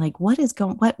thing, like what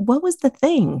was the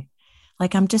thing?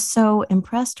 Like, I'm just so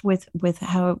impressed with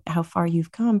how far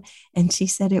you've come. And she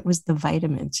said it was the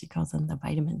vitamins. She calls them the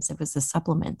vitamins. It was the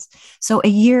supplements. So a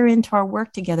year into our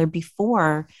work together,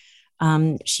 before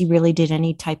she really did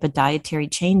any type of dietary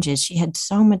changes, she had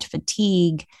so much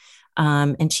fatigue.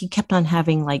 And she kept on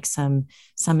having like some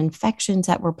infections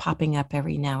that were popping up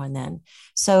every now and then.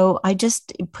 So I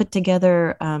just put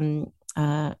together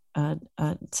a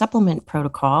supplement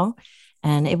protocol,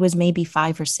 and it was maybe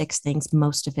 5 or 6 things.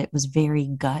 Most of it was very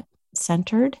gut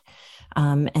centered,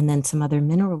 and then some other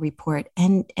mineral report.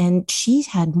 And she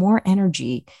had more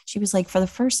energy. She was like, for the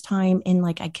first time in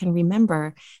like I can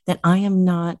remember, that I am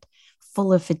not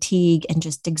full of fatigue and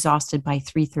just exhausted by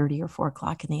 3:30 or 4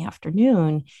 o'clock in the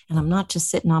afternoon. And I'm not just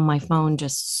sitting on my phone,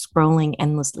 just scrolling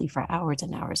endlessly for hours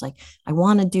and hours. Like, I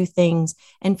want to do things.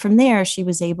 And from there, she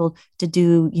was able to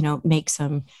do, make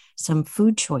some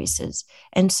food choices.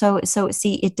 And so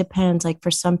see, it depends. Like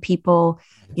for some people,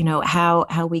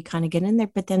 how we kind of get in there.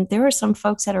 But then there are some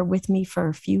folks that are with me for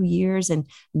a few years and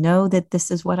know that this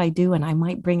is what I do. And I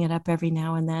might bring it up every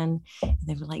now and then. And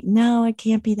they were like, no, it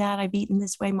can't be that. I've eaten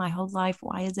this way my whole life.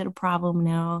 Why is it a problem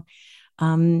now?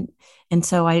 And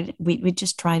so we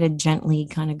just try to gently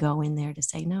kind of go in there to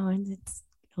say, no, it's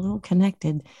a little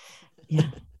connected.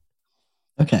 Yeah.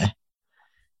 Okay.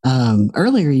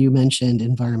 Earlier you mentioned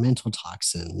environmental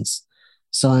toxins.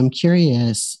 So I'm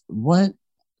curious,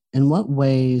 in what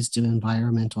ways do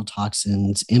environmental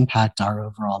toxins impact our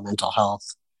overall mental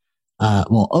health?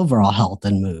 Overall health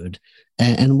and mood.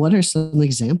 And what are some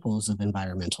examples of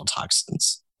environmental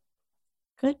toxins?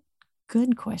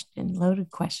 Good question.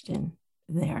 Loaded question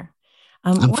there.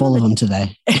 I'm full of them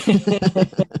today.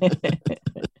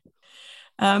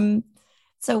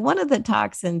 So one of the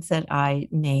toxins that I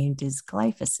named is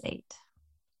glyphosate,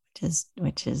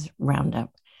 which is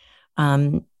Roundup.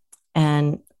 And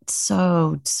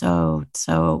so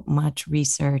much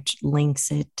research links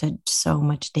it to so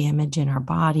much damage in our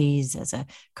bodies as a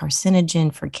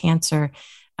carcinogen for cancer.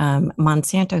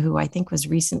 Monsanto, who I think was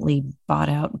recently bought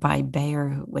out by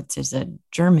Bayer, which is a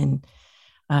German,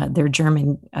 their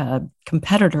German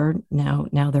competitor,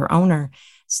 now their owner,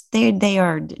 they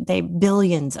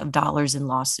billions of dollars in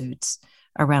lawsuits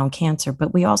around cancer.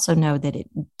 But we also know that it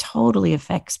totally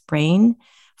affects brain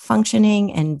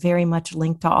functioning and very much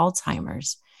linked to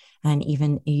Alzheimer's and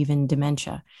even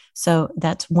dementia. So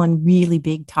that's one really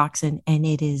big toxin, and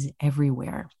it is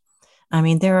everywhere. I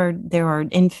mean, there are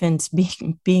infants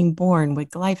being born with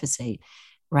glyphosate,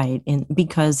 right? And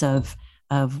because of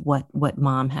what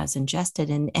mom has ingested,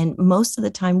 and most of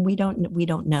the time we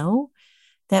don't know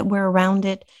that we're around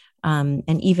it,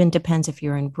 and even depends if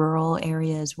you're in rural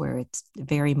areas where it's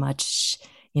very much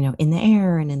in the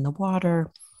air and in the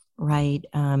water, right?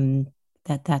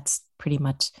 That's pretty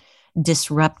much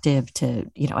disruptive to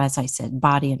as I said,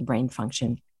 body and brain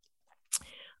function.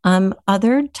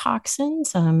 Other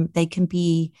toxins, they can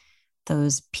be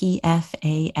those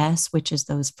PFAS, which is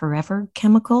those forever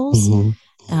chemicals,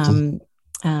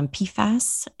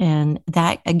 PFAS, and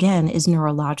that again is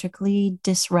neurologically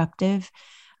disruptive.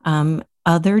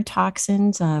 Other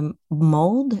toxins,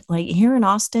 mold, like here in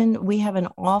Austin, we have an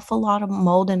awful lot of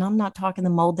mold, and I'm not talking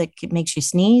the mold that makes you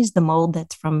sneeze, the mold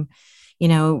that's from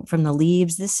the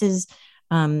leaves. This is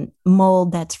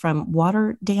mold that's from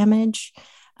water damage.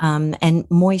 And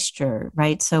moisture,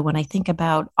 right? So when I think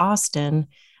about Austin,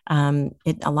 a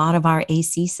lot of our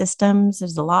AC systems,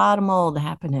 there's a lot of mold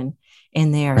happening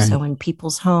in there. Right. So in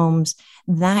people's homes,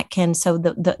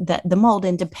 the mold,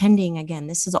 and depending, again,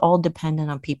 this is all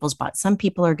dependent on people's bodies. Some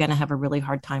people are going to have a really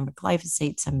hard time with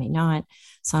glyphosate, some may not.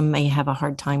 Some may have a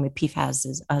hard time with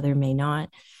PFAS, other may not.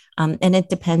 And it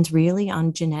depends really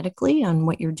on genetically, on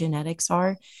what your genetics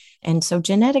are. And so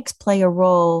genetics play a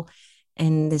role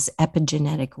in this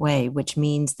epigenetic way, which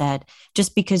means that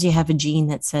just because you have a gene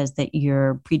that says that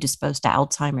you're predisposed to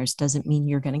Alzheimer's doesn't mean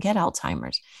you're going to get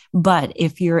Alzheimer's. But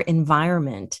if your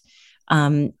environment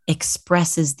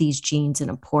expresses these genes in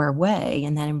a poor way.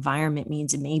 And that environment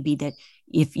means it may be that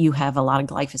if you have a lot of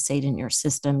glyphosate in your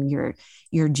system,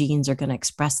 your genes are going to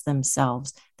express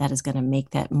themselves. That is going to make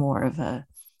that more of a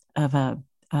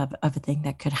thing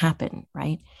that could happen,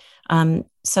 right?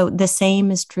 So the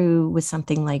same is true with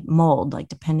something like mold, like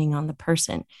depending on the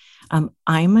person.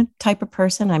 I'm a type of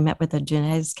person, I met with a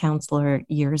genetics counselor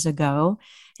years ago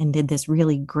and did this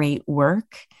really great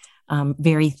work.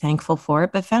 Very thankful for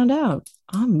it, but found out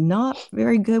I'm not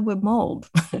very good with mold.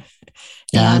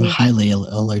 Yeah, I'm highly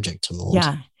allergic to mold.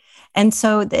 Yeah. And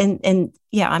so, and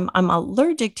yeah, I'm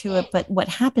allergic to it. But what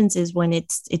happens is when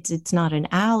it's not an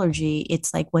allergy,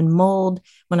 it's like when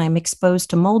I'm exposed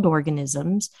to mold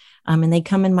organisms, and they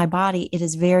come in my body, it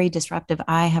is very disruptive.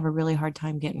 I have a really hard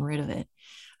time getting rid of it.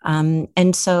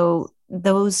 And so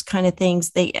those kind of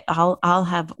things, I'll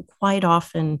have quite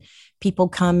often people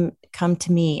come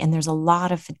to me, and there's a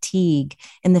lot of fatigue,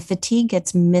 and the fatigue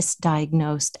gets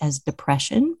misdiagnosed as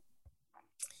depression.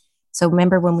 So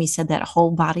remember when we said that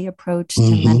whole body approach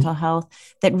to mental health,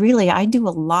 that really I do a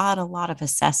lot of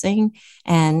assessing.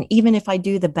 And even if I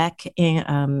do the Beck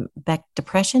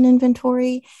depression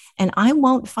inventory, and I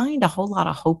won't find a whole lot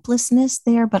of hopelessness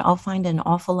there, but I'll find an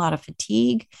awful lot of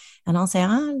fatigue. And I'll say,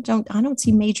 I don't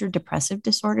see major depressive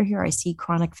disorder here. I see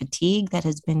chronic fatigue that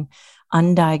has been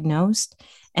undiagnosed.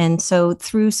 And so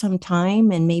through some time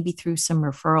and maybe through some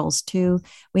referrals too,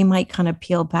 we might kind of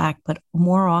peel back, but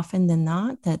more often than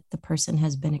not, that the person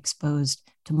has been exposed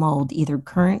to mold, either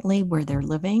currently where they're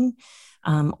living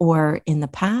or in the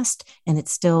past. And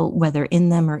it's still whether in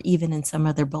them or even in some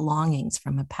other belongings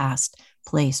from a past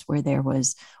place where there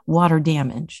was water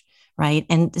damage. Right.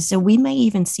 And so we may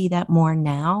even see that more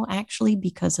now, actually,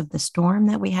 because of the storm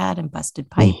that we had and busted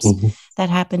pipes that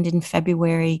happened in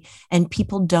February. And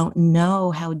people don't know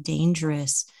how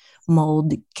dangerous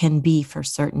mold can be for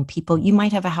certain people. You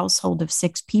might have a household of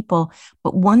 6 people,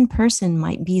 but one person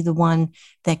might be the one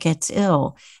that gets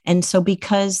ill. And so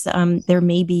because there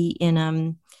may be in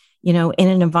an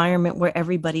environment where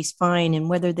everybody's fine, and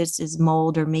whether this is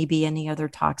mold or maybe any other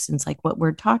toxins like what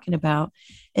we're talking about,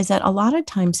 is that a lot of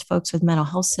times folks with mental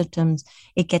health symptoms,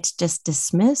 it gets just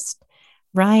dismissed,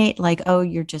 right? Like, oh,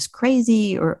 you're just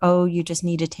crazy, or, oh, you just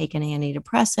need to take an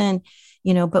antidepressant,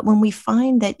 but when we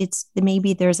find that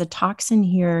maybe there's a toxin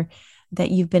here that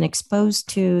you've been exposed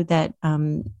to that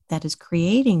is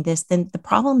creating this, then the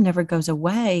problem never goes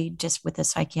away just with a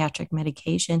psychiatric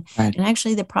medication. Right. And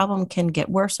actually the problem can get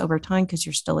worse over time because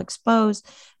you're still exposed,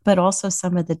 but also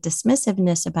some of the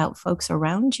dismissiveness about folks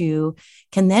around you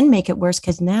can then make it worse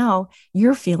because now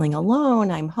you're feeling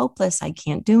alone. I'm hopeless. I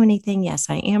can't do anything. Yes,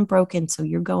 I am broken. So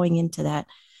you're going into that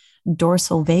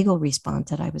dorsal vagal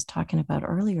response that I was talking about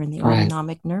earlier in the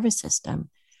autonomic nervous system.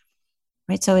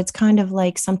 Right. So it's kind of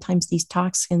like sometimes these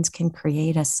toxins can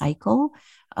create a cycle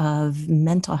of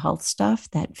mental health stuff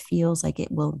that feels like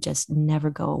it will just never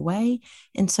go away.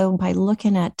 And so by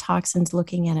looking at toxins,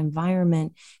 looking at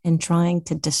environment and trying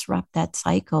to disrupt that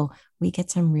cycle, we get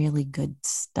some really good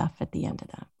stuff at the end of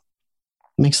that.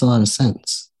 Makes a lot of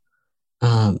sense.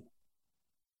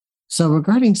 So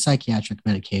regarding psychiatric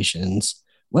medications,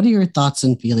 what are your thoughts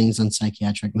and feelings on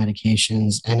psychiatric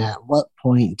medications? And at what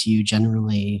point do you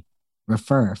generally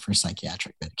refer for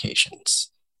psychiatric medications?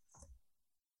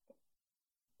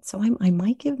 So I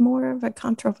might give more of a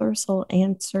controversial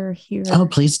answer here. Oh,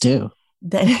 please do.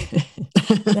 Than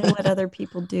what other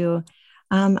people do.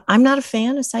 I'm not a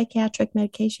fan of psychiatric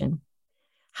medication.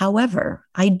 However,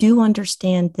 I do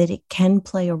understand that it can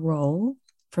play a role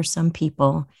for some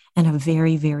people, and a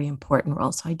very, very important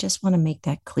role. So I just want to make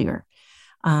that clear.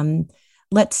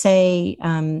 Let's say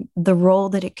the role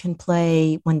that it can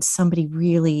play when somebody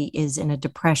really is in a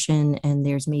depression and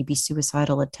there's maybe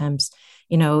suicidal attempts,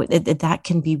 that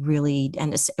can be really,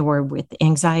 or with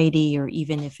anxiety, or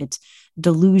even if it's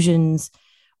delusions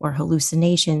or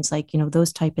hallucinations, like,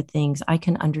 those type of things, I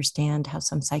can understand how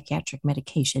some psychiatric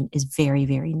medication is very,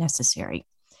 very necessary.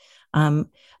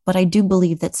 But I do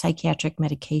believe that psychiatric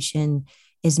medication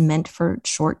is meant for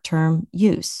short-term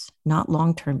use, not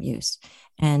long-term use.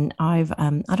 And I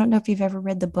don't know if you've ever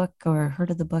read the book or heard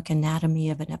of the book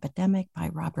Anatomy of an Epidemic by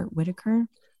Robert Whitaker.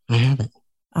 I haven't.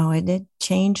 Oh, it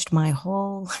changed my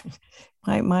whole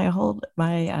my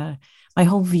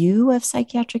whole view of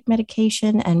psychiatric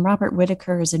medication. And Robert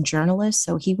Whitaker is a journalist,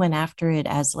 so he went after it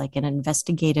as like an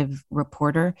investigative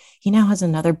reporter. He now has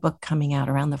another book coming out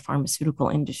around the pharmaceutical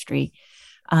industry.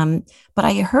 But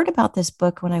I heard about this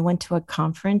book when I went to a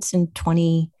conference in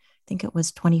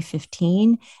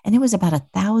 2015, and it was about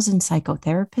 1,000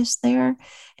 psychotherapists there.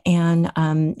 And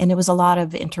it was a lot of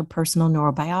interpersonal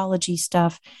neurobiology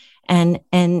stuff. And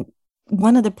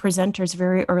one of the presenters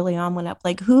very early on went up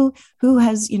like, who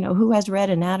has read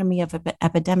Anatomy of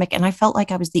Epidemic? And I felt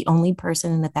like I was the only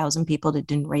person in 1,000 people that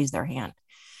didn't raise their hand.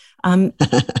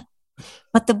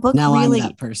 But the book now really, I'm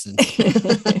that person.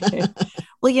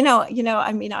 well,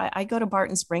 I mean, I go to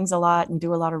Barton Springs a lot and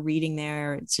do a lot of reading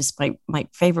there. It's just my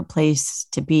favorite place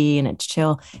to be, and it's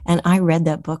chill. And I read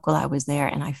that book while I was there,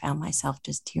 and I found myself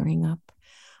just tearing up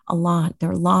a lot. There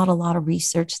are a lot of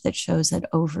research that shows that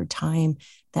over time,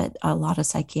 that a lot of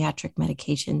psychiatric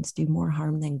medications do more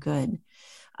harm than good.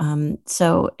 And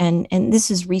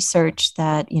this is research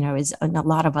that is in a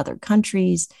lot of other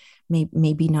countries,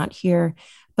 maybe not here.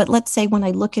 But let's say when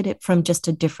I look at it from just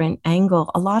a different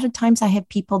angle, a lot of times I have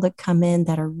people that come in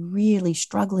that are really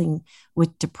struggling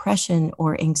with depression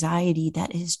or anxiety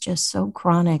that is just so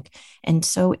chronic and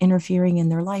so interfering in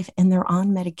their life, and they're on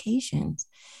medications.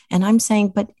 And I'm saying,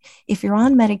 but if you're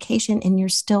on medication and you're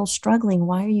still struggling,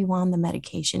 why are you on the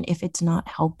medication if it's not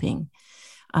helping?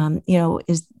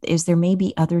 Is there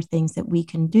maybe other things that we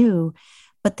can do?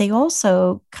 But they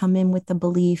also come in with the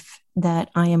belief that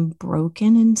I am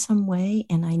broken in some way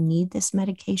and I need this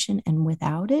medication. And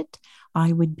without it,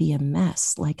 I would be a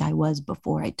mess like I was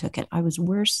before I took it. I was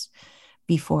worse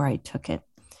before I took it.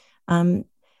 And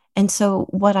so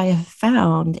what I have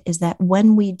found is that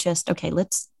when we just, okay,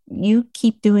 you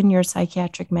keep doing your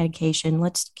psychiatric medication,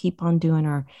 let's keep on doing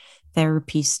our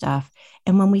therapy stuff.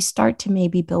 And when we start to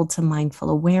maybe build some mindful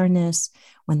awareness,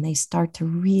 when they start to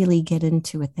really get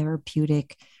into a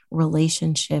therapeutic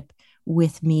relationship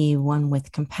with me, one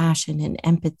with compassion and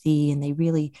empathy, and they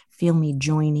really feel me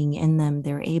joining in them,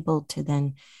 they're able to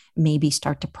then maybe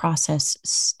start to process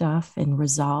stuff and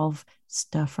resolve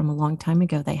stuff from a long time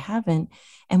ago they haven't.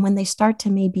 And when they start to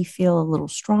maybe feel a little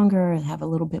stronger and have a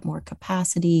little bit more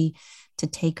capacity to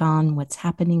take on what's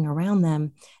happening around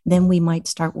them, then we might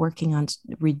start working on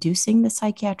reducing the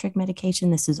psychiatric medication.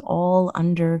 This is all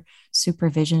under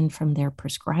supervision from their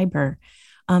prescriber.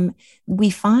 We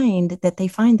find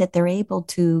that they're able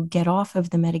to get off of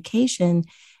the medication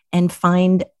and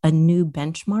find a new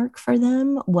benchmark for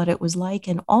them, what it was like.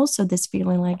 And also this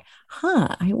feeling like,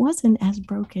 I wasn't as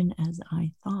broken as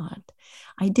I thought.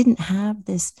 I didn't have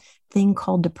this thing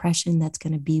called depression that's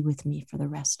going to be with me for the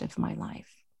rest of my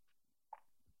life.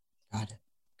 Got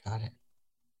it.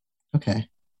 Okay.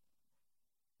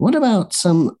 What about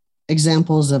some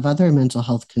examples of other mental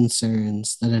health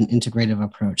concerns that an integrative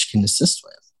approach can assist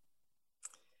with?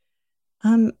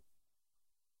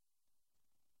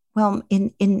 Well,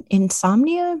 in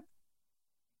insomnia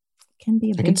can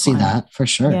be a big I can see one. that for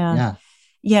sure.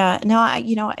 Yeah.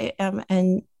 No,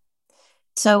 and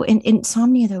so in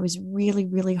insomnia, that was really,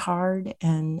 really hard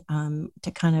and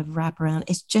to kind of wrap around.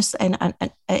 It's just, and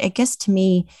I guess to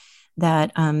me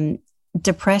that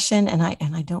depression, and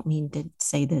I don't mean to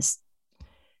say this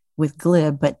with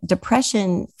glib, but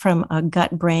depression from a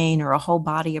gut brain or a whole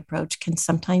body approach can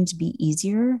sometimes be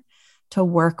easier to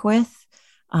work with.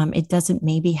 It doesn't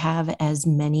maybe have as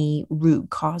many root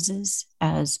causes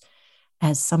as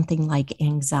something like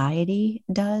anxiety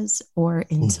does or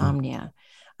insomnia.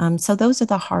 So those are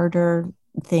the harder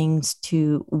things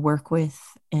to work with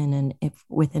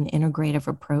with an integrative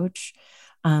approach.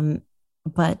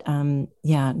 But in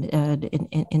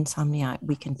insomnia,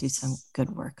 we can do some good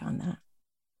work on that.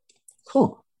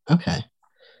 Cool. Okay.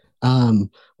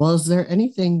 Well, is there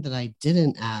anything that I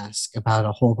didn't ask about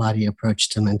a whole body approach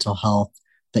to mental health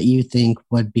that you think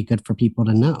would be good for people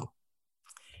to know?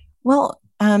 Well,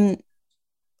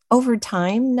 over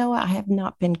time, no, I have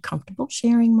not been comfortable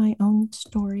sharing my own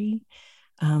story,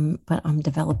 but I'm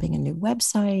developing a new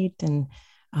website, and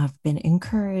I've been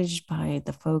encouraged by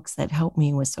the folks that help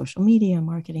me with social media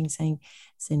marketing, saying,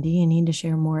 "Cindy, you need to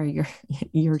share more of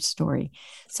your story."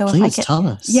 So please tell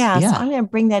us. Yeah. So I'm going to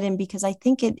bring that in because I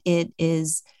think it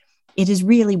is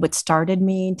really what started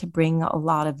me to bring a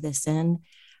lot of this in,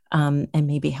 and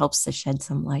maybe helps to shed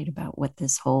some light about what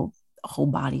this whole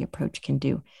body approach can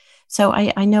do. So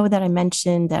I know that I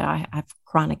mentioned that I have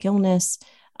chronic illness,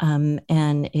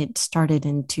 and it started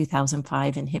in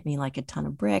 2005 and hit me like a ton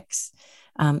of bricks.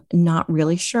 Not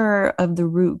really sure of the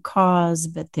root cause,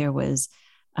 but there was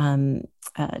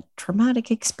a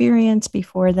traumatic experience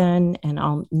before then, and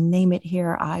I'll name it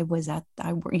here. I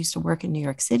used to work in New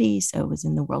York City, so it was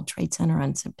in the World Trade Center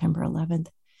on September 11th.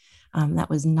 That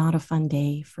was not a fun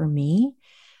day for me,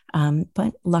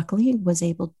 but luckily was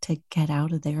able to get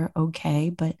out of there okay,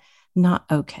 but not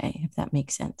okay, if that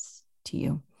makes sense to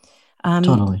you.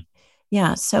 Totally.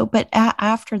 Yeah. So, but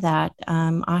after that,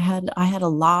 I had a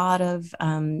lot of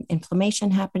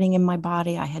inflammation happening in my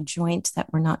body. I had joints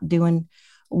that were not doing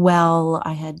well.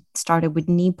 I had started with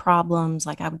knee problems,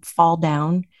 like I would fall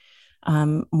down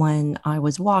when I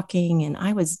was walking, and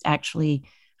I was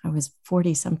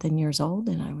 40 something years old,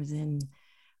 and I was in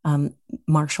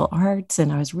martial arts,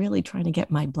 and I was really trying to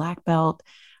get my black belt.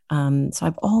 So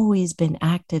I've always been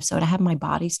active. So to have my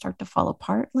body start to fall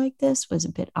apart like this was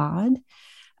a bit odd.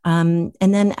 And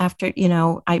then after,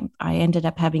 I ended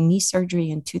up having knee surgery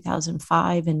in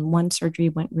 2005, and one surgery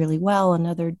went really well,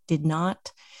 another did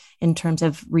not in terms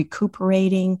of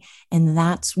recuperating. And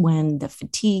that's when the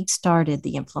fatigue started,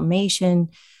 the inflammation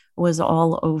was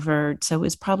all over. So it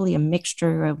was probably a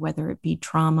mixture of whether it be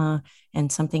trauma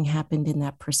and something happened in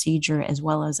that procedure, as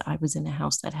well as I was in a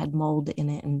house that had mold in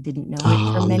it and didn't know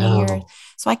it for many years.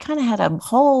 So I kind of had a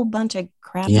whole bunch of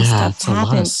crappy stuff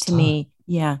happen to me.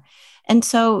 Yeah. And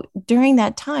so during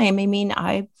that time, I mean,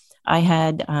 I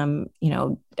had,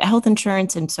 health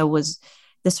insurance. And so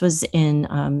this was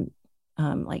in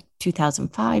like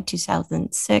 2005,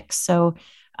 2006. So,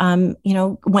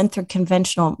 went through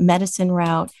conventional medicine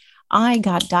route. I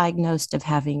got diagnosed of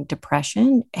having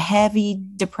depression, heavy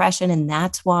depression. And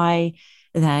that's why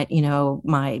that,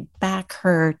 my back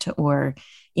hurt, or,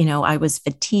 I was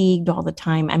fatigued all the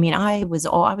time. I mean, I was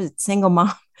a single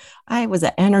mom. I was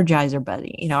an Energizer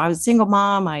bunny. I was a single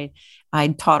mom. I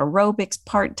taught aerobics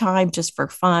part-time just for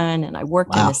fun. And I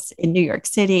worked in New York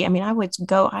City. I mean, I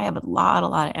have a lot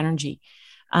of energy.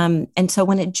 And so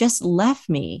when it just left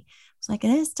me, it's like,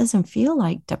 this doesn't feel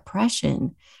like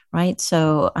depression. Right.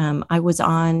 So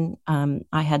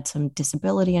I had some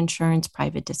disability insurance,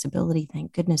 private disability,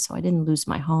 thank goodness. So I didn't lose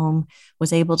my home,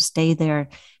 was able to stay there,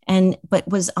 but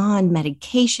was on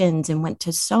medications and went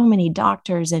to so many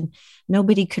doctors, and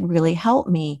nobody could really help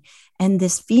me. And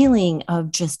this feeling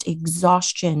of just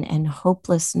exhaustion and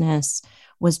hopelessness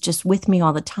was just with me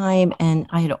all the time. And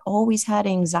I had always had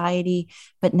anxiety,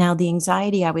 but now the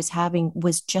anxiety I was having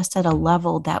was just at a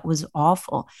level that was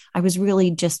awful. I was really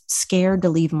just scared to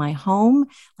leave my home,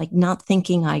 like not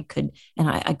thinking I could, and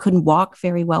I couldn't walk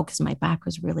very well because my back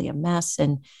was really a mess.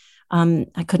 And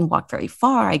I couldn't walk very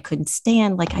far. I couldn't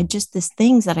stand, these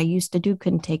things that I used to do,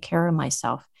 couldn't take care of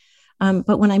myself.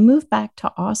 But when I moved back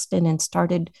to Austin and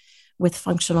started with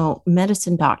functional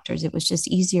medicine doctors, it was just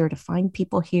easier to find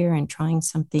people here and trying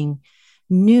something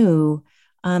new.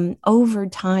 Over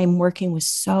time, working with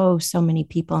so many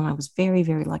people, and I was very,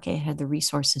 very lucky I had the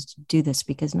resources to do this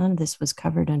because none of this was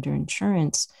covered under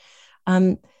insurance.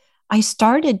 I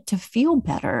started to feel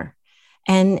better.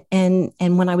 And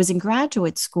when I was in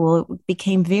graduate school, it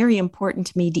became very important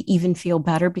to me to even feel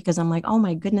better, because I'm like, oh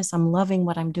my goodness, I'm loving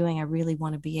what I'm doing. I really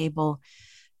want to be able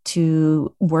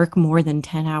to work more than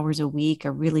 10 hours a week,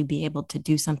 or really be able to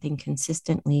do something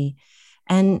consistently.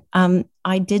 And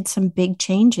I did some big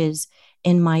changes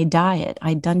in my diet.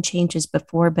 I'd done changes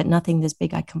before, but nothing this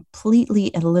big. I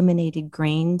completely eliminated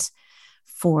grains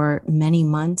for many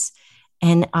months.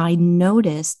 And I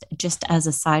noticed, just as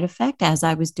a side effect, as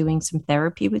I was doing some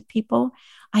therapy with people,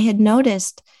 I had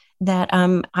noticed that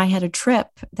I had a trip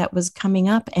that was coming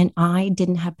up, and I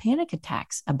didn't have panic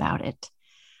attacks about it.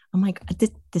 I'm like,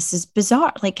 this is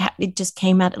bizarre. Like, it just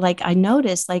came out. Like, I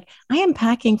noticed, like, I am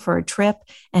packing for a trip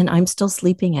and I'm still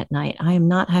sleeping at night. I am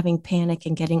not having panic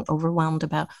and getting overwhelmed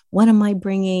about what am I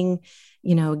bringing,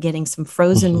 getting some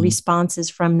frozen responses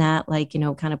from that, like,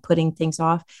 kind of putting things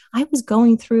off. I was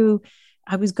going through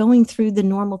the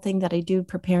normal thing that I do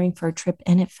preparing for a trip,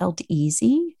 and it felt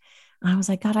easy. I was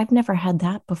like, God, I've never had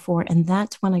that before. And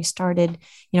that's when I started,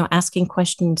 asking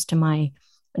questions to my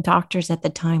doctors at the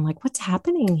time, like, what's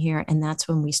happening here? And that's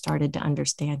when we started to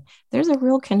understand there's a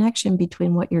real connection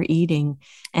between what you're eating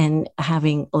and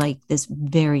having like this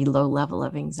very low level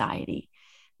of anxiety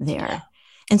there. Yeah.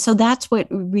 And so that's what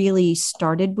really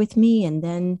started with me. And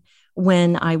then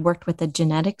when I worked with a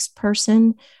genetics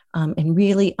person and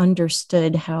really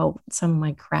understood how some of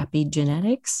my crappy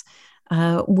genetics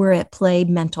were at play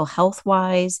mental health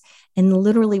wise. And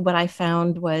literally what I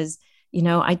found was,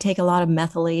 I take a lot of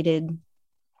methylated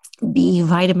B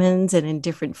vitamins and in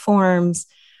different forms.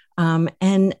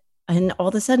 And all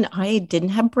of a sudden I didn't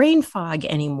have brain fog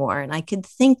anymore, and I could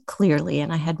think clearly,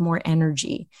 and I had more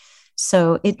energy.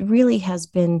 So it really has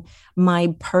been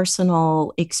my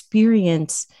personal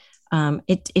experience.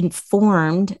 It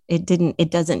informed,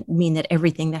 it doesn't mean that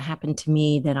everything that happened to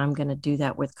me, that I'm going to do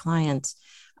that with clients.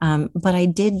 But I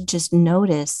did just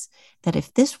notice that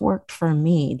if this worked for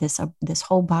me, this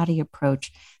whole body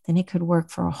approach, then it could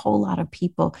work for a whole lot of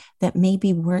people that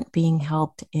maybe weren't being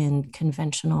helped in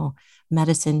conventional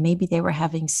medicine. Maybe they were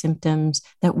having symptoms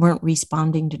that weren't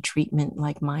responding to treatment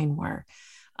like mine were.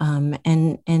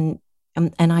 And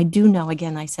I do know,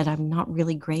 again, I said, I'm not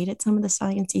really great at some of the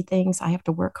sciencey things. I have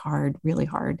to work hard, really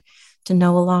hard, to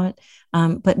know a lot.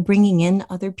 But bringing in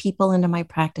other people into my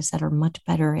practice that are much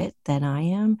better at than I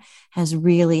am has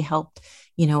really helped,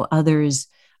 others,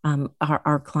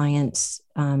 our clients,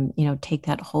 take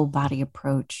that whole body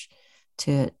approach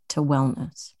to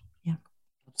wellness. Yeah.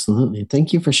 Absolutely.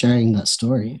 Thank you for sharing that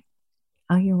story.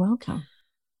 Oh, you're welcome.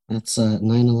 That's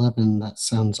 9/11. That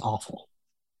sounds awful.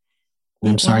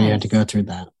 I'm sorry you had to go through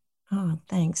that. Oh,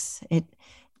 thanks.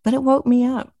 But it woke me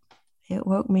up. It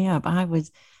woke me up. I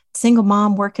was single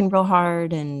mom working real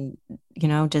hard and,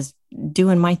 just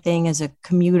doing my thing as a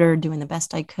commuter, doing the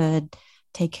best I could,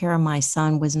 take care of my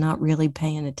son, was not really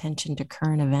paying attention to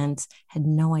current events, had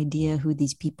no idea who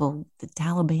these people, the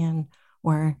Taliban,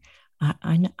 were.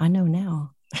 I know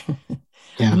now.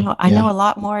 Yeah, I know a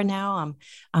lot more now.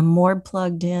 I'm more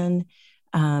plugged in.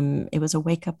 It was a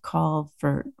wake-up call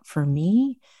for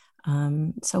me.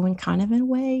 So in a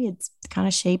way, it's kind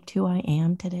of shaped who I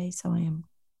am today. So I am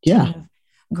kind of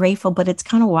grateful, but it's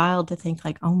kind of wild to think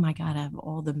like, oh my God, I have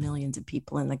all the millions of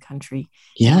people in the country.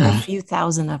 Yeah. There were a few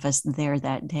thousand of us there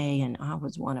that day, and I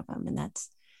was one of them. And that's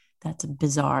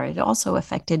bizarre. It also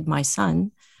affected my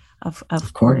son, of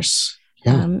course.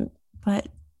 Yeah. But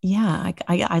yeah,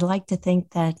 I like to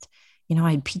think that,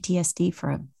 I had PTSD for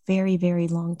a very, very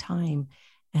long time.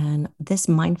 And this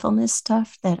mindfulness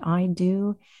stuff that I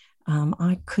do,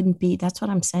 I couldn't be, that's what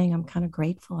I'm saying. I'm kind of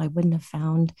grateful. I wouldn't have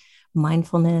found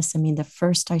mindfulness. I mean, the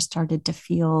first I started to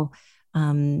feel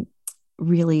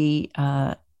really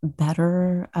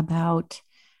better about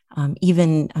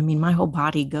my whole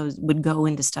body would go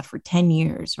into stuff for 10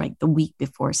 years, right? The week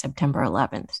before September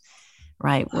 11th,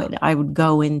 right? I would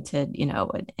go into,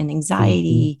 an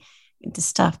anxiety into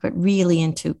stuff, but really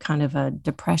into kind of a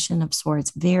depression of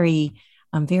sorts, very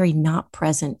not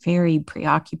present, very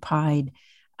preoccupied.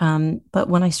 But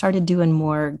when I started doing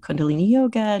more Kundalini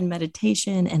yoga and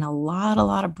meditation and a lot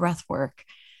of breath work,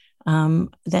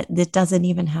 that doesn't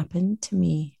even happen to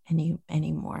me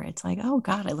anymore. It's like, oh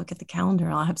God, I look at the calendar,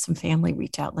 I'll have some family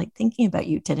reach out, like thinking about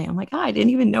you today. I'm like, oh, I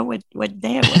didn't even know what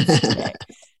day it was today.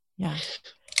 Yeah.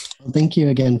 Well, thank you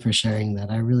again for sharing that.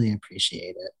 I really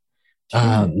appreciate it.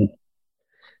 Sure.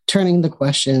 Turning the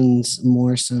questions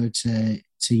more so to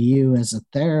you as a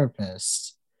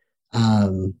therapist,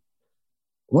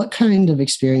 what kind of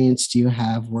experience do you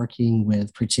have working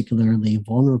with particularly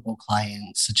vulnerable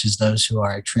clients, such as those who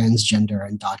are transgender,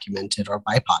 undocumented, or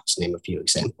BIPOC, to name a few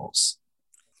examples?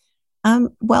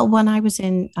 Well, when I was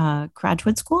in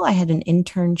graduate school, I had an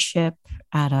internship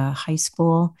at a high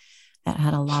school that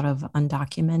had a lot of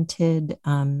undocumented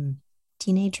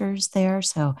teenagers there.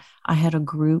 So I had a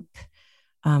group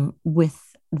with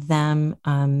them.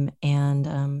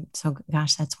 So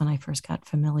gosh, that's when I first got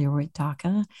familiar with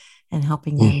DACA and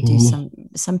helping them do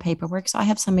some paperwork. So I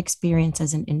have some experience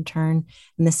as an intern,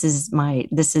 and this is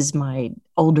my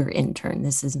older intern.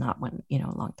 This is not one, a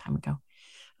long time ago.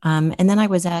 And then I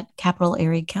was at Capital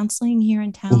Area Counseling here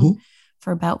in town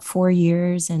for about 4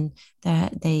 years, and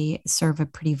that they serve a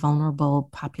pretty vulnerable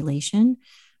population.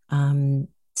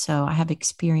 So I have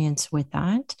experience with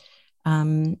that.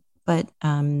 But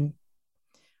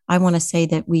I want to say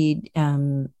that we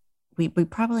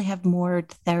probably have more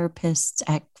therapists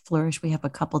at Flourish. We have a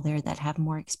couple there that have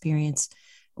more experience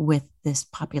with this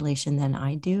population than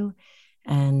I do,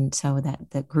 and so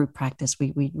that the group practice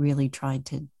we really tried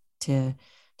to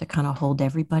kind of hold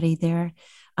everybody there.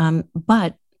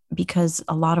 But because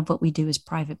a lot of what we do is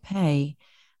private pay,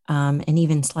 and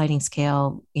even sliding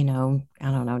scale, I don't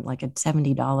know, like a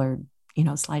 $70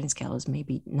 sliding scale is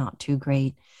maybe not too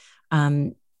great.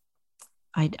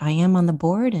 I am on the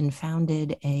board and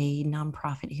founded a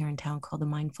nonprofit here in town called the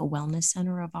Mindful Wellness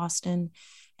Center of Austin.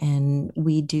 And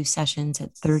we do sessions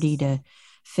at $30 to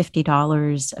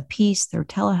 $50 a piece. They're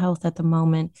telehealth at the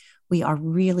moment. We are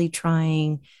really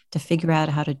trying to figure out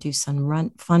how to do some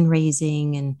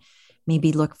fundraising and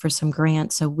maybe look for some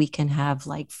grants so we can have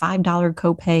like $5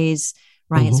 copays,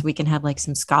 right? So we can have like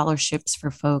some scholarships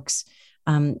for folks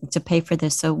to pay for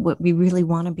this. So what we really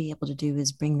want to be able to do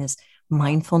is bring this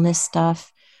mindfulness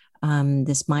stuff,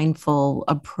 this mindful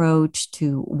approach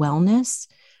to wellness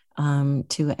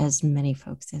to as many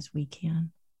folks as we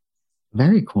can.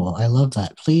 Very cool. I love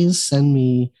that. Please send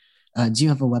me, do you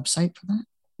have a website for that?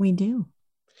 We do.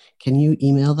 Can you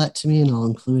email that to me and I'll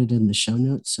include it in the show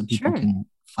notes so people can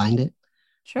find it?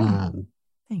 Sure.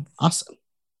 Thanks. Awesome.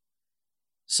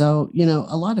 So,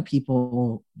 a lot of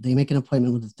people, they make an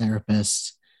appointment with a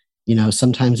therapist.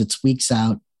 Sometimes it's weeks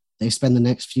out. They spend the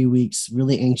next few weeks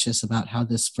really anxious about how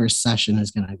this first session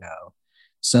is going to go.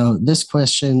 So this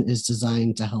question is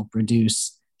designed to help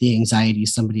reduce the anxiety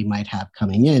somebody might have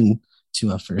coming in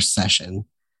to a first session.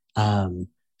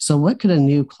 So, what could a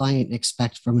new client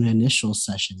expect from an initial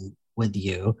session with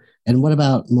you? And what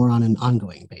about more on an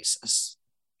ongoing basis?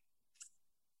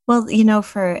 Well,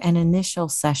 for an initial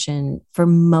session, for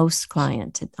most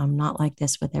clients, I'm not like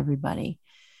this with everybody,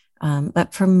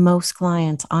 but for most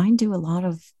clients, I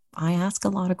ask a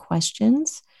lot of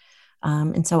questions.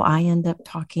 And so I end up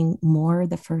talking more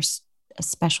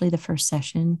especially the first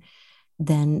session,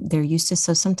 than they're used to.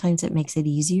 So sometimes it makes it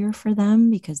easier for them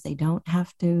because they don't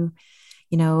have to,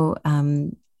 you know,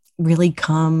 um, really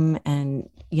come and,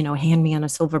 hand me on a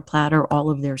silver platter all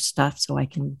of their stuff so I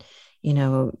can,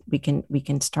 we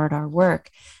can start our work,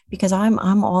 because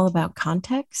I'm all about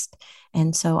context.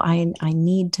 And so I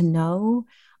need to know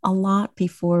a lot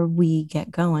before we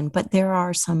get going. But there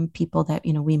are some people that,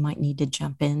 we might need to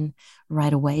jump in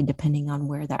right away, depending on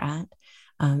where they're at.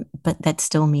 But that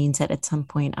still means that at some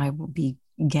point I will be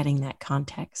getting that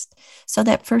context. So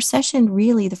that first session,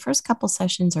 really, the first couple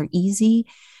sessions are easy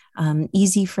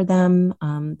for them.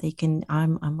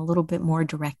 I'm a little bit more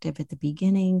directive at the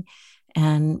beginning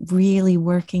and really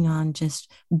working on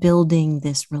just building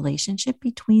this relationship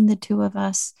between the two of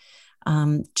us,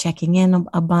 checking in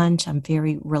a bunch. I'm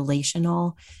very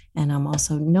relational, and I'm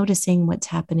also noticing what's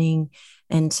happening.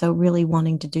 And so really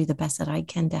wanting to do the best that I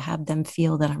can to have them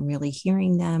feel that I'm really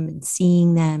hearing them and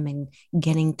seeing them and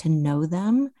getting to know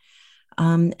them.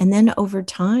 And then over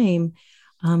time,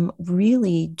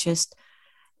 really just,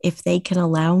 if they can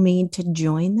allow me to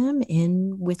join them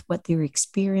in with what they're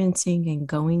experiencing and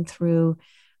going through,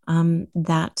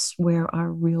 that's where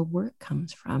our real work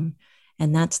comes from.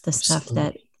 And that's the stuff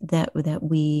that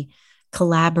we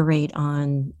collaborate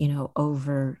on,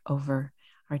 over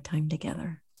our time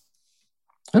together.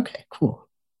 Okay, cool.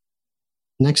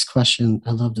 Next question.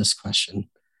 I love this question.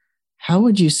 How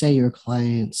would you say your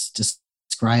clients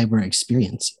describe or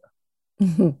experience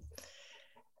you?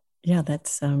 Yeah,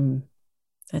 that's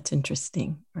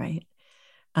interesting, right?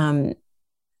 What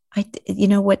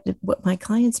my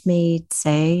clients may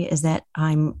say is that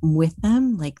I'm with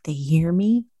them, like they hear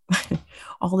me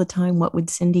all the time. What would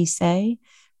Cindy say,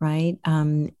 right?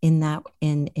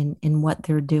 In what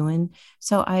they're doing.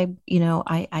 So I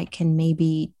can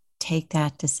maybe take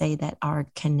that to say that our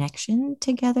connection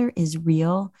together is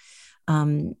real.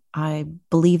 I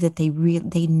believe that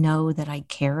they know that I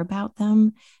care about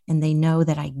them, and they know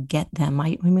that I get them.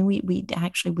 I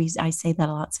mean, I say that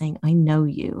a lot, saying, I know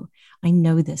you, I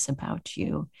know this about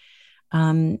you.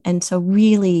 And so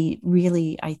really,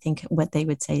 really, I think what they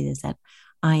would say is that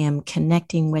I am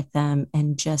connecting with them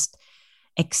and just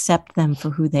accept them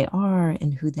for who they are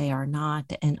and who they are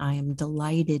not. And I am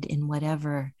delighted in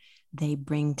whatever they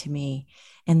bring to me.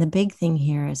 And the big thing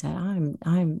here is that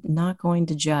I'm not going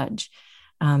to judge.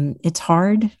 It's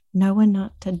hard, Noah,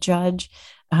 not to judge.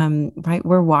 Right?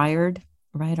 We're wired,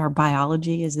 right? Our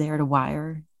biology is there to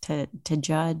wire to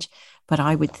judge. But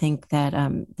I would think that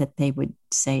that they would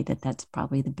say that that's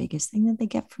probably the biggest thing that they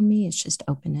get from me. It's just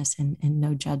openness and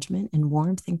no judgment and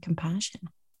warmth and compassion.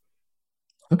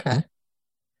 Okay.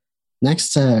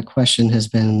 Next question has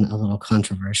been a little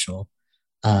controversial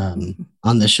on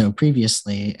the show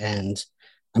previously. And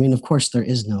I mean, of course, there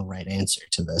is no right answer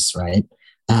to this, right?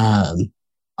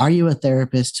 Are you a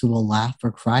therapist who will laugh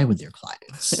or cry with your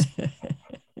clients?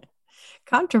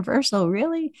 Controversial,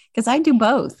 really? Because I do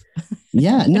both.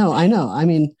 Yeah, no, I know. I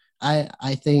mean,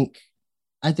 I think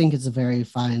it's a very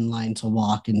fine line to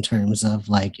walk in terms of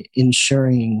like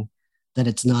ensuring that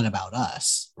it's not about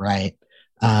us, right?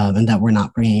 And that we're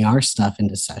not bringing our stuff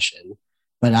into session.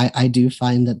 But I do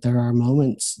find that there are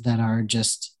moments that are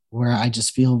just where I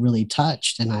just feel really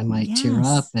touched and I might tear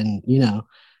up and,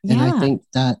 and I think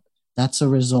that that's a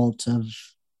result of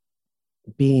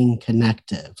being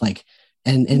connective. Like,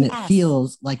 and it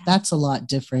feels like that's a lot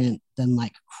different than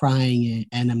like crying it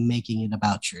and making it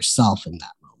about yourself in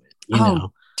that moment, you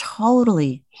know?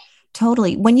 Totally.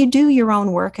 Totally. When you do your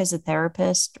own work as a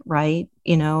therapist, right?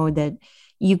 That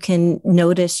you can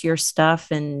notice your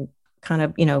stuff and kind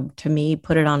of, to me,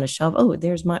 put it on a shelf. Oh,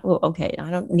 there's okay, I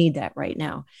don't need that right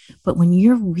now. But when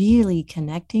you're really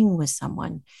connecting with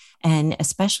someone, and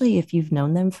especially if you've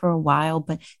known them for a while,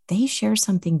 but they share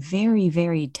something very,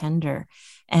 very tender,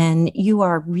 and you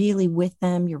are really with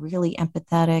them, you're really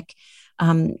empathetic.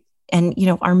 And,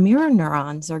 our mirror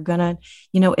neurons are going to,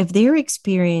 if they're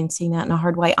experiencing that in a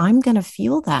hard way, I'm going to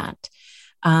feel that.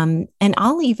 And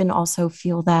I'll even also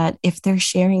feel that if they're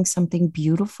sharing something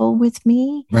beautiful with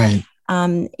me, right?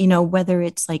 Whether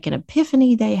it's like an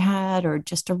epiphany they had or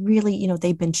just a really,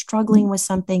 they've been struggling with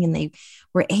something and they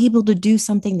were able to do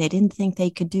something they didn't think they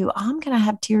could do, I'm going to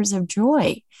have tears of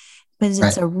joy because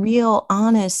it's a real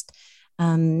honest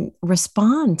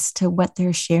response to what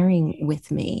they're sharing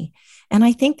with me. And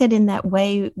I think that in that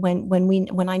way,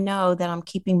 when I know that I'm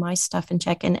keeping my stuff in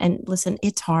check, and listen,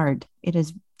 it's hard. It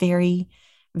is very,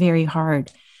 very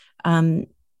hard. Um,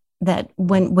 that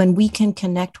when we can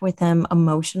connect with them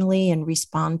emotionally and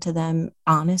respond to them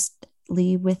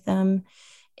honestly with them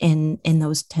in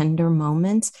those tender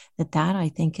moments, that I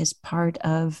think is part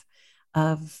of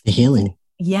The healing.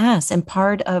 yes, and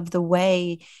part of the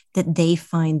way that they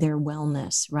find their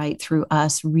wellness, right? Through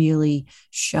us really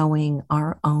showing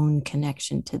our own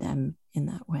connection to them in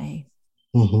that way.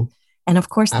 Mm-hmm. And of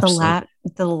course, Absolutely.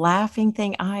 the laughing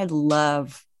thing, I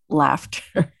love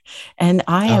laughter. And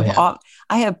Oh yeah.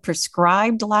 I have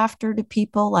prescribed laughter to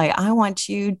people. Like I want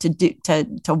you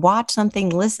to watch something,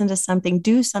 listen to something,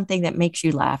 do something that makes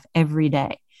you laugh every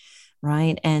day,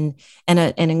 right? And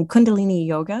in Kundalini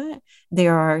yoga,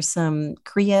 there are some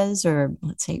kriyas, or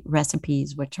let's say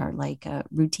recipes, which are like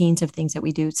routines of things that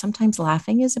we do. Sometimes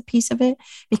laughing is a piece of it,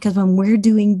 because when we're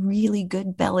doing really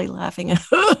good belly laughing,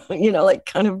 like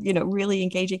kind of really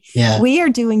engaging, Yeah. we are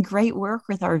doing great work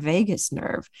with our vagus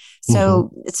nerve.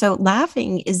 Mm-hmm. So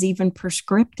laughing is even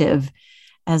prescriptive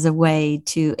as a way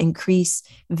to increase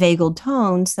vagal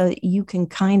tone so that you can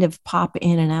kind of pop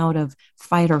in and out of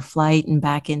fight or flight and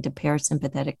back into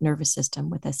parasympathetic nervous system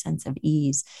with a sense of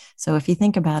ease. So if you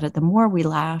think about it, the more we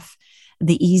laugh,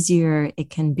 the easier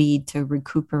it can be to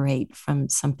recuperate from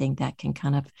something that can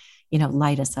kind of,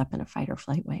 light us up in a fight or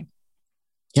flight way.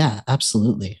 Yeah,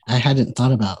 absolutely. I hadn't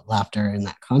thought about laughter in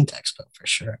that context, but for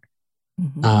sure.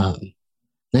 Mm-hmm.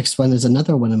 Next one is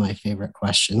another one of my favorite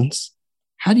questions.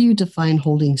 How do you define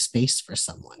holding space for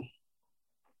someone?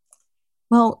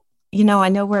 Well, I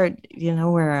know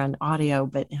we're on audio,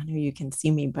 but I know you can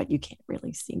see me, but you can't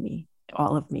really see me,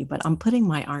 all of me, but I'm putting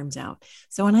my arms out.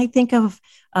 So when I think of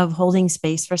holding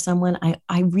space for someone,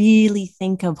 I really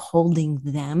think of holding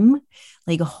them,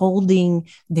 like holding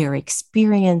their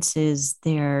experiences,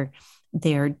 their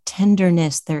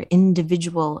tenderness, their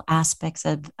individual aspects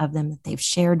of them that they've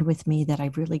shared with me that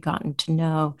I've really gotten to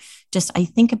know. Just I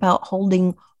think about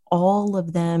holding all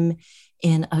of them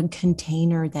in a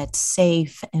container that's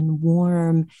safe and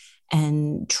warm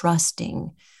and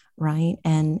trusting, right?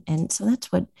 And so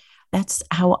that's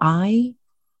how I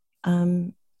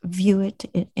view it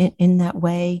in that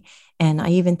way. And I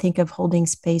even think of holding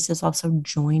space as also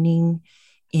joining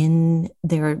in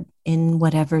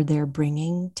whatever they're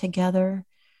bringing together.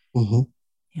 Mm-hmm.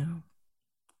 Yeah.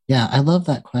 Yeah, I love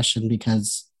that question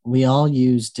because we all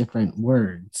use different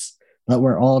words, but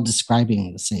we're all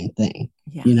describing the same thing.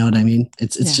 Yeah. You know what I mean?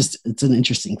 It's Yeah. just it's an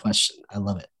interesting question. I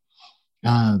love it.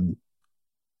 Um,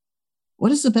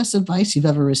 what is the best advice you've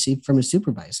ever received from a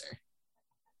supervisor?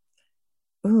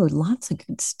 Ooh, lots of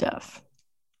good stuff.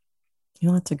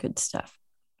 Lots of good stuff.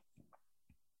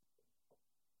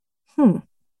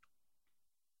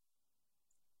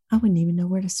 I wouldn't even know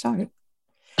where to start.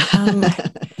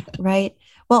 Right.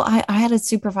 Well, I had a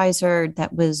supervisor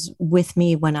that was with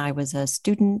me when I was a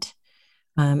student,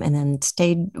 and then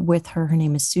stayed with her. Her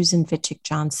name is Susan Fitchick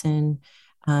Johnson.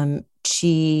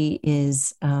 She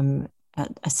is a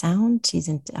sound. She's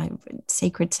in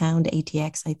Sacred Sound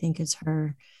ATX, I think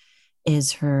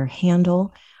is her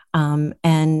handle.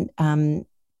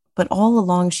 But all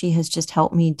along, she has just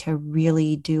helped me to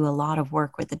really do a lot of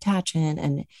work with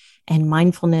attachment and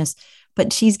mindfulness.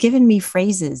 But she's given me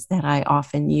phrases that I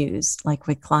often use, like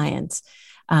with clients.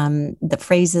 The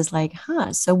phrases like,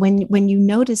 so when you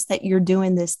notice that you're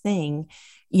doing this thing,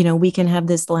 we can have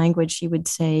this language she would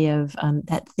say of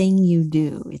that thing you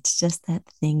do. It's just that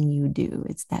thing you do.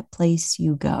 It's that place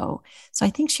you go. So I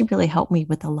think she really helped me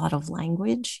with a lot of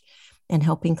language and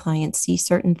helping clients see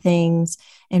certain things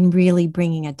and really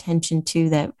bringing attention to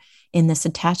that in this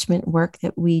attachment work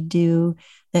that we do,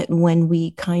 that when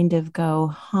we kind of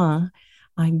go, I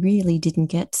really didn't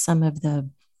get some of the,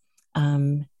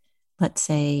 let's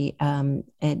say,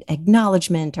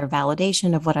 acknowledgement or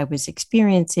validation of what I was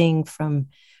experiencing from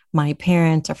my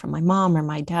parents or from my mom or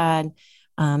my dad.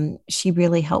 She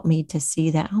really helped me to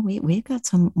see that, we've got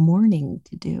some mourning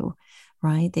to do,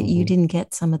 right? That you didn't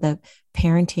get some of the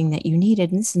parenting that you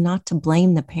needed. And this is not to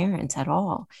blame the parents at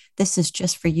all. This is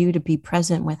just for you to be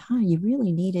present with, you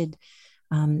really needed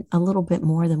a little bit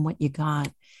more than what you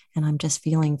got. And I'm just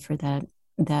feeling for that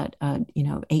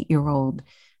 8-year-old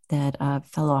that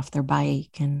fell off their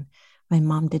bike, and my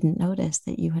mom didn't notice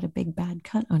that you had a big bad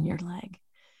cut on your leg.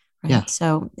 Right. Yeah.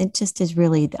 So it just is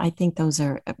really, I think those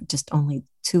are just only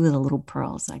two of the little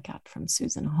pearls I got from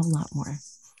Susan, a whole lot more.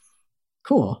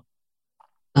 Cool.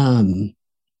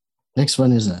 Next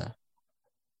one is a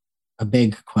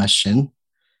big question.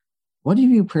 What have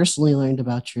you personally learned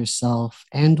about yourself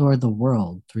and or the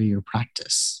world through your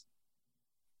practice?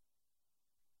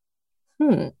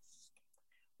 Hmm.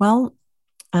 Well,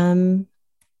 um,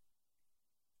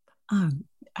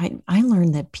 I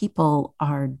learned that people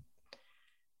are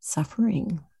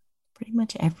suffering. Pretty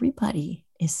much everybody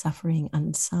is suffering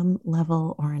on some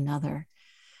level or another.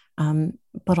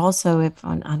 But also, if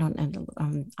I don't,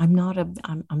 I'm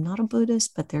not a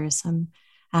Buddhist, but there is some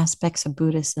aspects of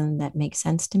Buddhism that make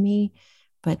sense to me.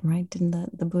 But right,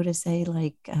 didn't the Buddha say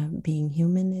like being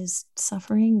human is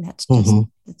suffering? That's just Hmm.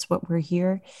 that's what we're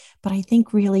here. But I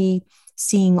think really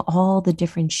seeing all the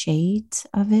different shades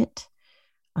of it,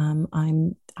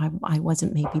 I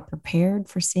wasn't maybe prepared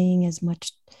for seeing as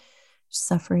much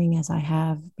suffering as I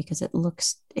have because it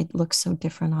looks so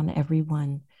different on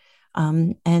everyone.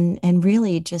 And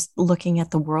really just looking at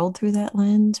the world through that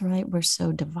lens, right? We're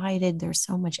so divided. There's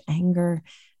so much anger.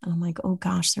 And I'm like, oh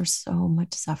gosh, there's so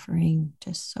much suffering,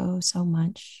 just so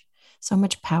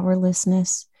much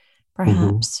powerlessness, Hmm.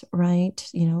 perhaps, right?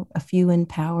 A few in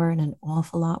power and an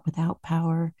awful lot without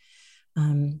power.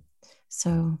 Um,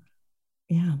 so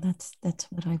yeah, that's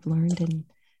what I've learned and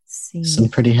Some seen.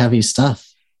 pretty heavy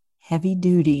stuff. Heavy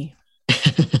duty.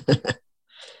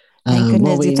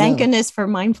 Well, we Thank know. goodness for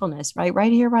mindfulness, right?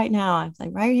 Right here, right now. I'm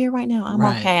like, right here, right now. I'm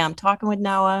Right. okay. I'm talking with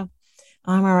Noah.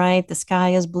 I'm all right. The sky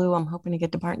is blue. I'm hoping to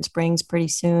get to Barton Springs pretty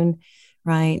soon.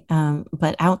 Right.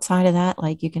 But outside of that,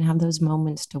 like you can have those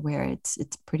moments to where it's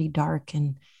pretty dark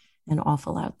and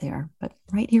awful out there. But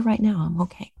right here, right now, I'm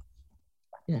okay.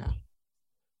 Yeah.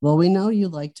 Well, we know you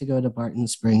like to go to Barton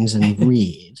Springs and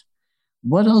read.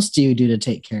 What else do you do to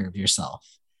take care of yourself?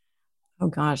 Oh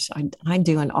gosh, I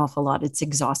do an awful lot. It's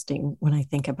exhausting when I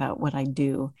think about what I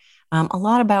do. A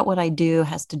lot about what I do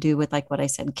has to do with, like what I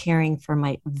said, caring for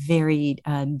my very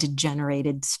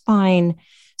degenerated spine.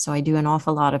 So I do an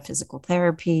awful lot of physical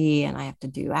therapy and I have to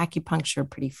do acupuncture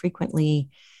pretty frequently.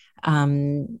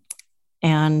 Um,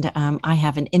 and I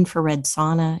have an infrared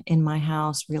sauna in my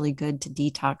house, really good to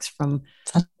detox from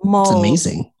That's mold.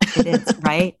 amazing. It is,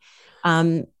 right?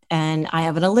 And I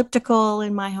have an elliptical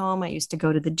in my home. I used to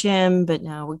go to the gym, but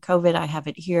now with COVID, I have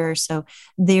it here. So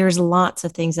there's lots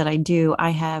of things that I do. I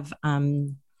have,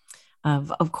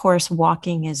 of course,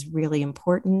 walking is really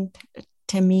important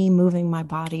to me, moving my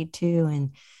body too,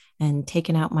 and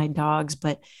taking out my dogs.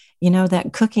 But that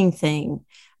cooking thing,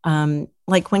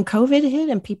 like when COVID hit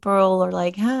and people are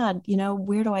like,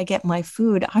 where do I get my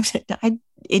food?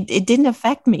 It didn't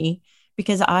affect me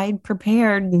because I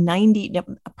prepared 90,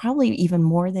 probably even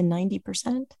more than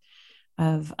 90%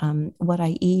 of what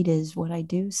I eat is what I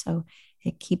do. So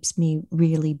it keeps me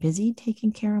really busy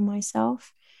taking care of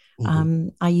myself.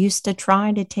 Mhm. I used to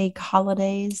try to take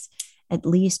holidays at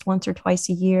least once or twice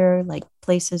a year, like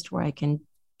places where I can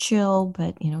chill,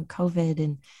 but COVID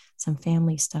and some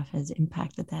family stuff has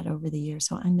impacted that over the years.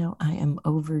 So I know I am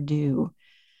overdue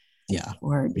Yeah.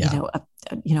 for, Yeah.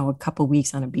 a couple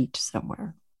weeks on a beach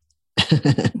somewhere.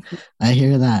 I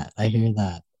hear that. I hear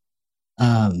that.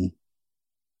 Um,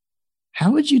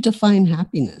 how would you define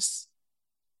happiness?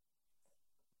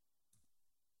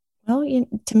 Well,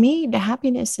 to me, the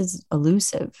happiness is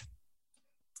elusive.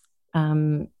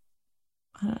 Um,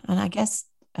 and I guess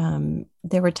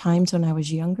there were times when I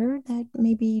was younger that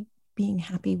maybe being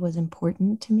happy was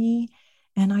important to me.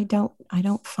 And I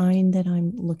don't find that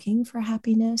I'm looking for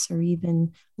happiness or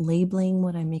even labeling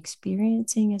what I'm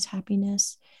experiencing as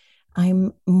happiness.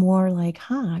 I'm more like,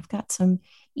 I've got some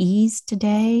ease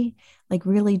today, like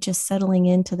really just settling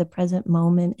into the present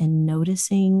moment and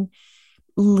noticing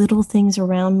little things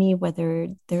around me, whether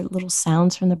they're little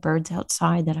sounds from the birds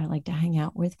outside that I like to hang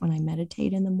out with when I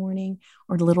meditate in the morning,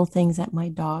 or little things that my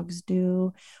dogs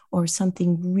do, or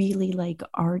something really like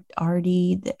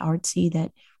artsy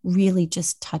that really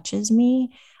just touches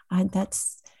me.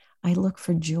 That's I look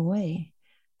for joy, Mhm.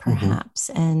 perhaps,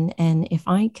 and if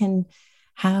I can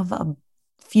have a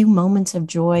few moments of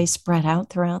joy spread out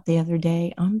throughout the other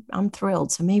day, I'm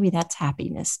thrilled. So maybe that's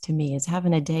happiness to me, is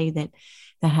having a day that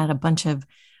had a bunch of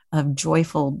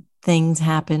joyful things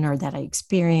happen or that I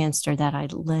experienced or that I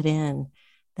let in.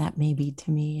 That maybe to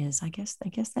me is, I guess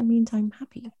that means I'm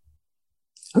happy.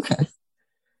 Okay.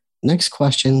 Next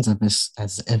questions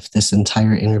as if this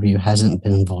entire interview hasn't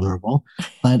been vulnerable,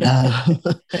 but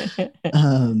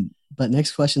but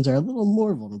next questions are a little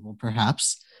more vulnerable,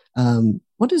 perhaps.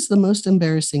 What is the most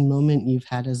embarrassing moment you've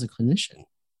had as a clinician?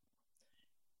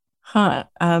 Huh.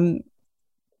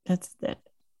 That's that,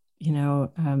 you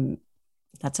know,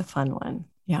 that's a fun one.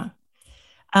 Yeah.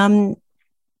 Um,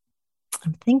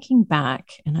 I'm thinking back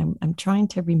and I'm trying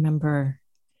to remember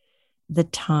the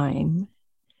time.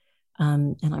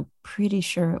 And I'm pretty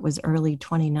sure it was early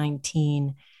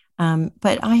 2019.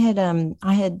 But I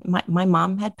had my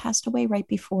mom had passed away right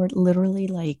before, literally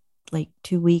like like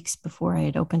 2 weeks before I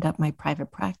had opened up my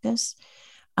private practice.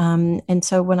 And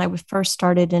so when I was first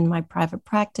started in my private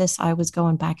practice, I was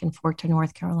going back and forth to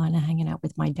North Carolina, hanging out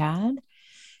with my dad.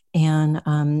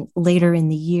 And later in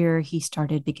the year, he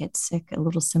started to get sick a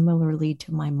little similarly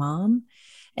to my mom.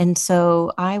 And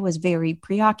so I was very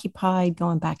preoccupied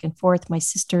going back and forth. My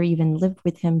sister even lived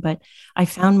with him, but I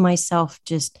found myself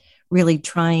just really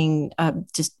trying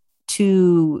just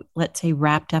too, let's say,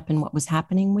 wrapped up in what was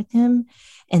happening with him.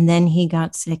 And then he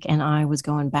got sick, and I was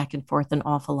going back and forth an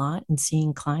awful lot and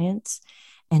seeing clients.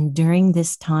 And during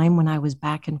this time when I was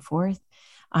back and forth,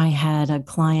 I had a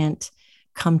client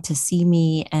come to see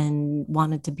me and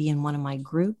wanted to be in one of my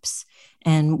groups.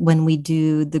 And when we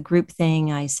do the group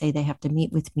thing, I say they have to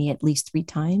meet with me at least 3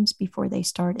 times before they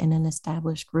start in an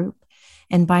established group.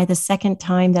 And by the second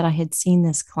time that I had seen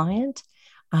this client,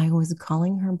 I was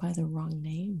calling her by the wrong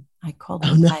name. I called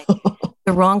her by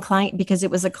the wrong client because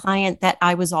it was a client that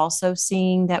I was also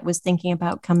seeing that was thinking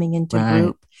about coming into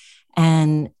group.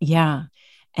 And yeah,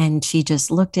 and she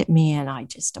just looked at me and I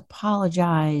just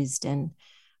apologized. And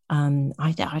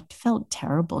I felt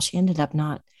terrible. She ended up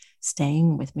not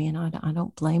staying with me, and I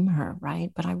don't blame her,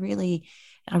 right? But I really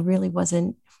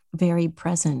wasn't very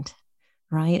present,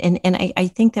 right? And I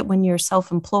think that when you're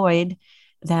self-employed,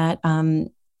 that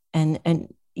and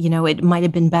you know, it might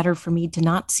have been better for me to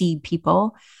not see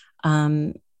people,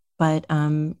 but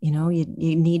you know,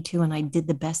 you need to, and I did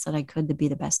the best that I could to be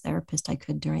the best therapist I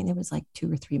could during. There was like 2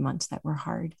 or 3 months that were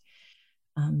hard.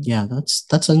 Yeah,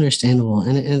 that's understandable.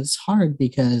 And it's hard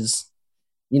because,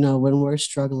 you know, when we're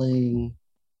struggling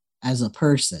as a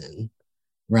person,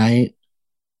 right?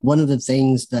 One of the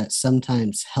things that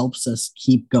sometimes helps us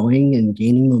keep going and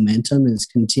gaining momentum is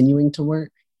continuing to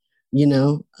work, you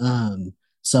know?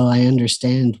 So I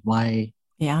understand why.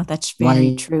 Yeah, that's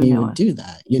very true. You would do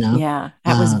that, you know? Yeah,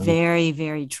 that was very,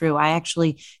 very true. I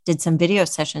actually did some video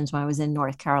sessions when I was in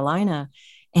North Carolina,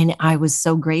 and I was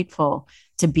so grateful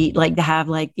to be like, to have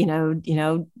like, you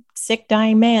know, sick,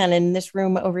 dying man in this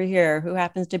room over here who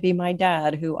happens to be my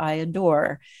dad, who I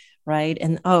adore. Right.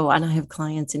 And and I have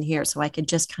clients in here. So I could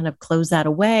just kind of close that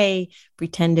away,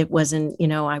 pretend it wasn't, you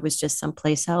know, I was just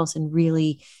someplace else, and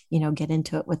really, you know, get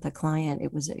into it with the client.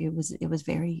 It was a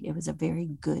very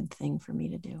good thing for me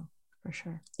to do, for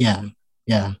sure. Yeah.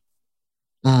 Yeah.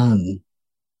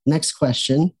 Next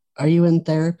question. Are you in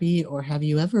therapy, or have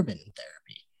you ever been in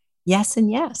therapy? Yes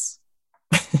and yes.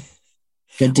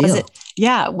 Good deal.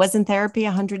 Was in therapy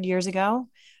 100 years ago.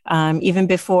 Even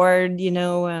before, you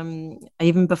know,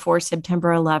 even before September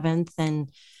 11th.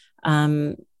 And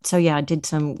so, yeah, I did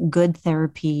some good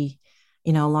therapy,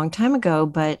 you know, a long time ago.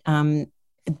 But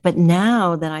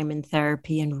now that I'm in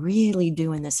therapy and really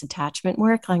doing this attachment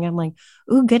work, like I'm like,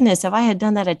 oh, goodness, if I had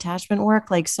done that attachment work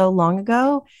like so long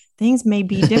ago, things may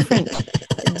be different.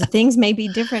 Things may be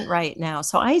different right now.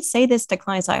 So I say this to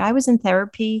clients, like I was in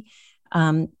therapy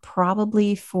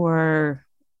probably for,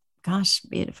 gosh,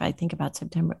 if I think about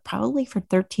September, probably for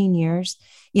 13 years,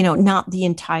 you know, not the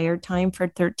entire time for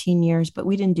 13 years, but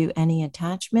we didn't do any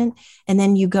attachment. And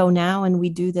then you go now and we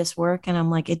do this work, and I'm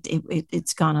like,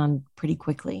 it's gone on pretty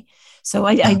quickly. So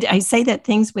I say that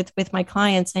things with my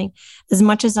clients, saying, as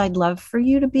much as I'd love for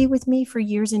you to be with me for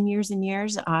years and years and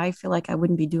years, I feel like I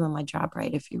wouldn't be doing my job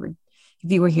right if you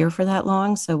were here for that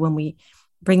long. So when we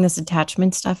bring this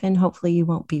attachment stuff in, hopefully you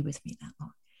won't be with me that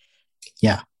long.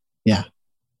 Yeah. Yeah.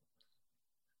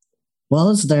 Well,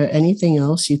 is there anything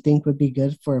else you think would be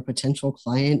good for a potential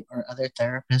client or other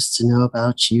therapists to know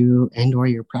about you and or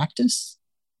your practice?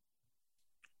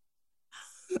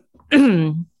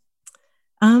 I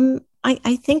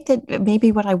think that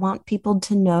maybe what I want people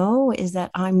to know is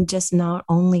that I'm just not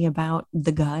only about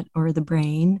the gut or the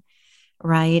brain,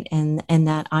 right? And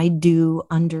that I do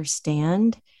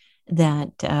understand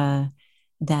that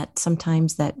that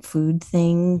sometimes that food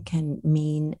thing can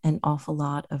mean an awful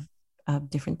lot of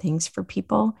different things for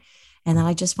people. And then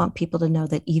I just want people to know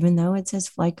that even though it says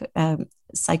like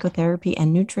psychotherapy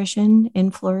and nutrition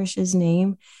in Flourish's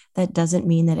name, that doesn't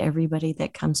mean that everybody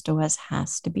that comes to us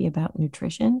has to be about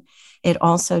nutrition. It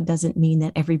also doesn't mean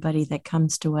that everybody that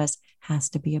comes to us has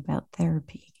to be about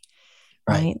therapy.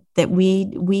 Right? That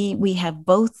we have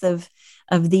both of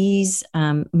these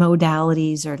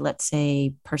modalities, or let's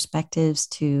say perspectives,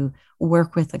 to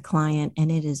work with a client,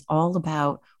 and it is all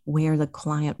about where the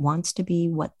client wants to be,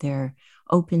 what they're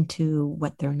open to,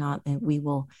 what they're not, and we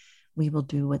will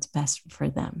do what's best for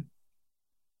them.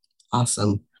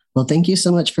 Awesome. Well, thank you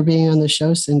so much for being on the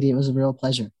show, Cindy. It was a real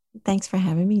pleasure. Thanks for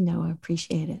having me, Noah.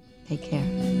 Appreciate it. Take care.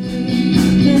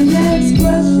 The next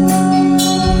question.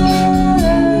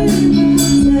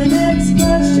 The next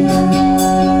question.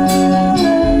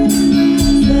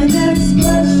 The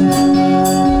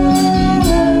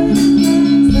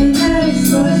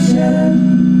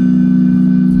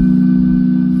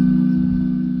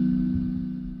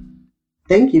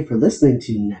Thank you for listening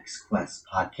to Next Quest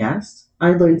Podcast.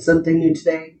 I learned something new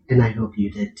today, and I hope you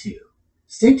did too.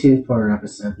 Stay tuned for our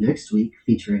episode next week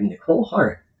featuring Nicole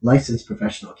Hart, licensed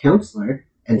professional counselor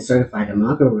and certified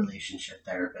Imago relationship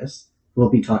therapist, who will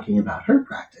be talking about her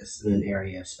practice in an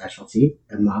area of specialty,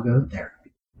 Imago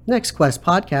therapy. Next Quest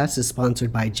Podcast is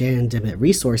sponsored by Jan Dimmitt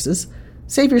Resources.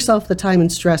 Save yourself the time and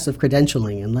stress of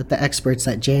credentialing and let the experts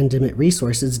at Jan Dimmitt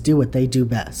Resources do what they do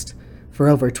best. For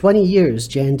over 20 years,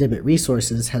 Jan Dimmitt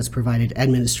Resources has provided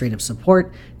administrative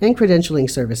support and credentialing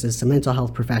services to mental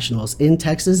health professionals in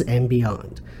Texas and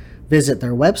beyond. Visit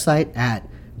their website at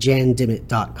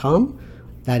jandimmitt.com.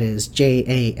 That is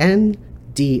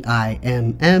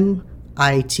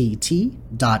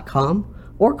JANDIMMITT.com,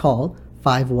 or call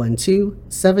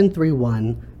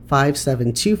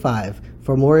 512-731-5725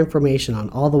 for more information on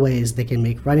all the ways they can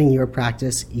make running your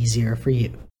practice easier for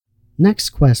you. Next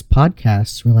Quest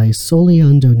Podcasts relies solely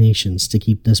on donations to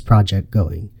keep this project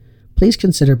going. Please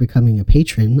consider becoming a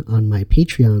patron on my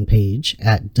Patreon page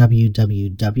at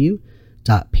www.patreon,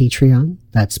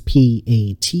 that's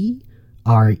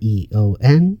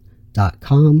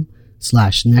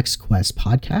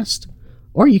patreon.com/nextquestpodcast,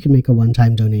 or you can make a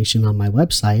one-time donation on my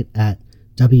website at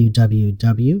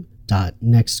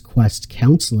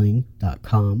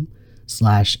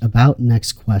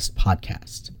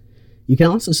www.nextquestcounseling.com/aboutnextquestpodcast. You can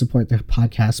also support the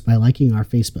podcast by liking our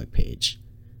Facebook page.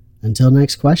 Until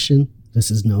next question, this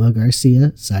is Noah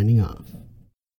Garcia signing off.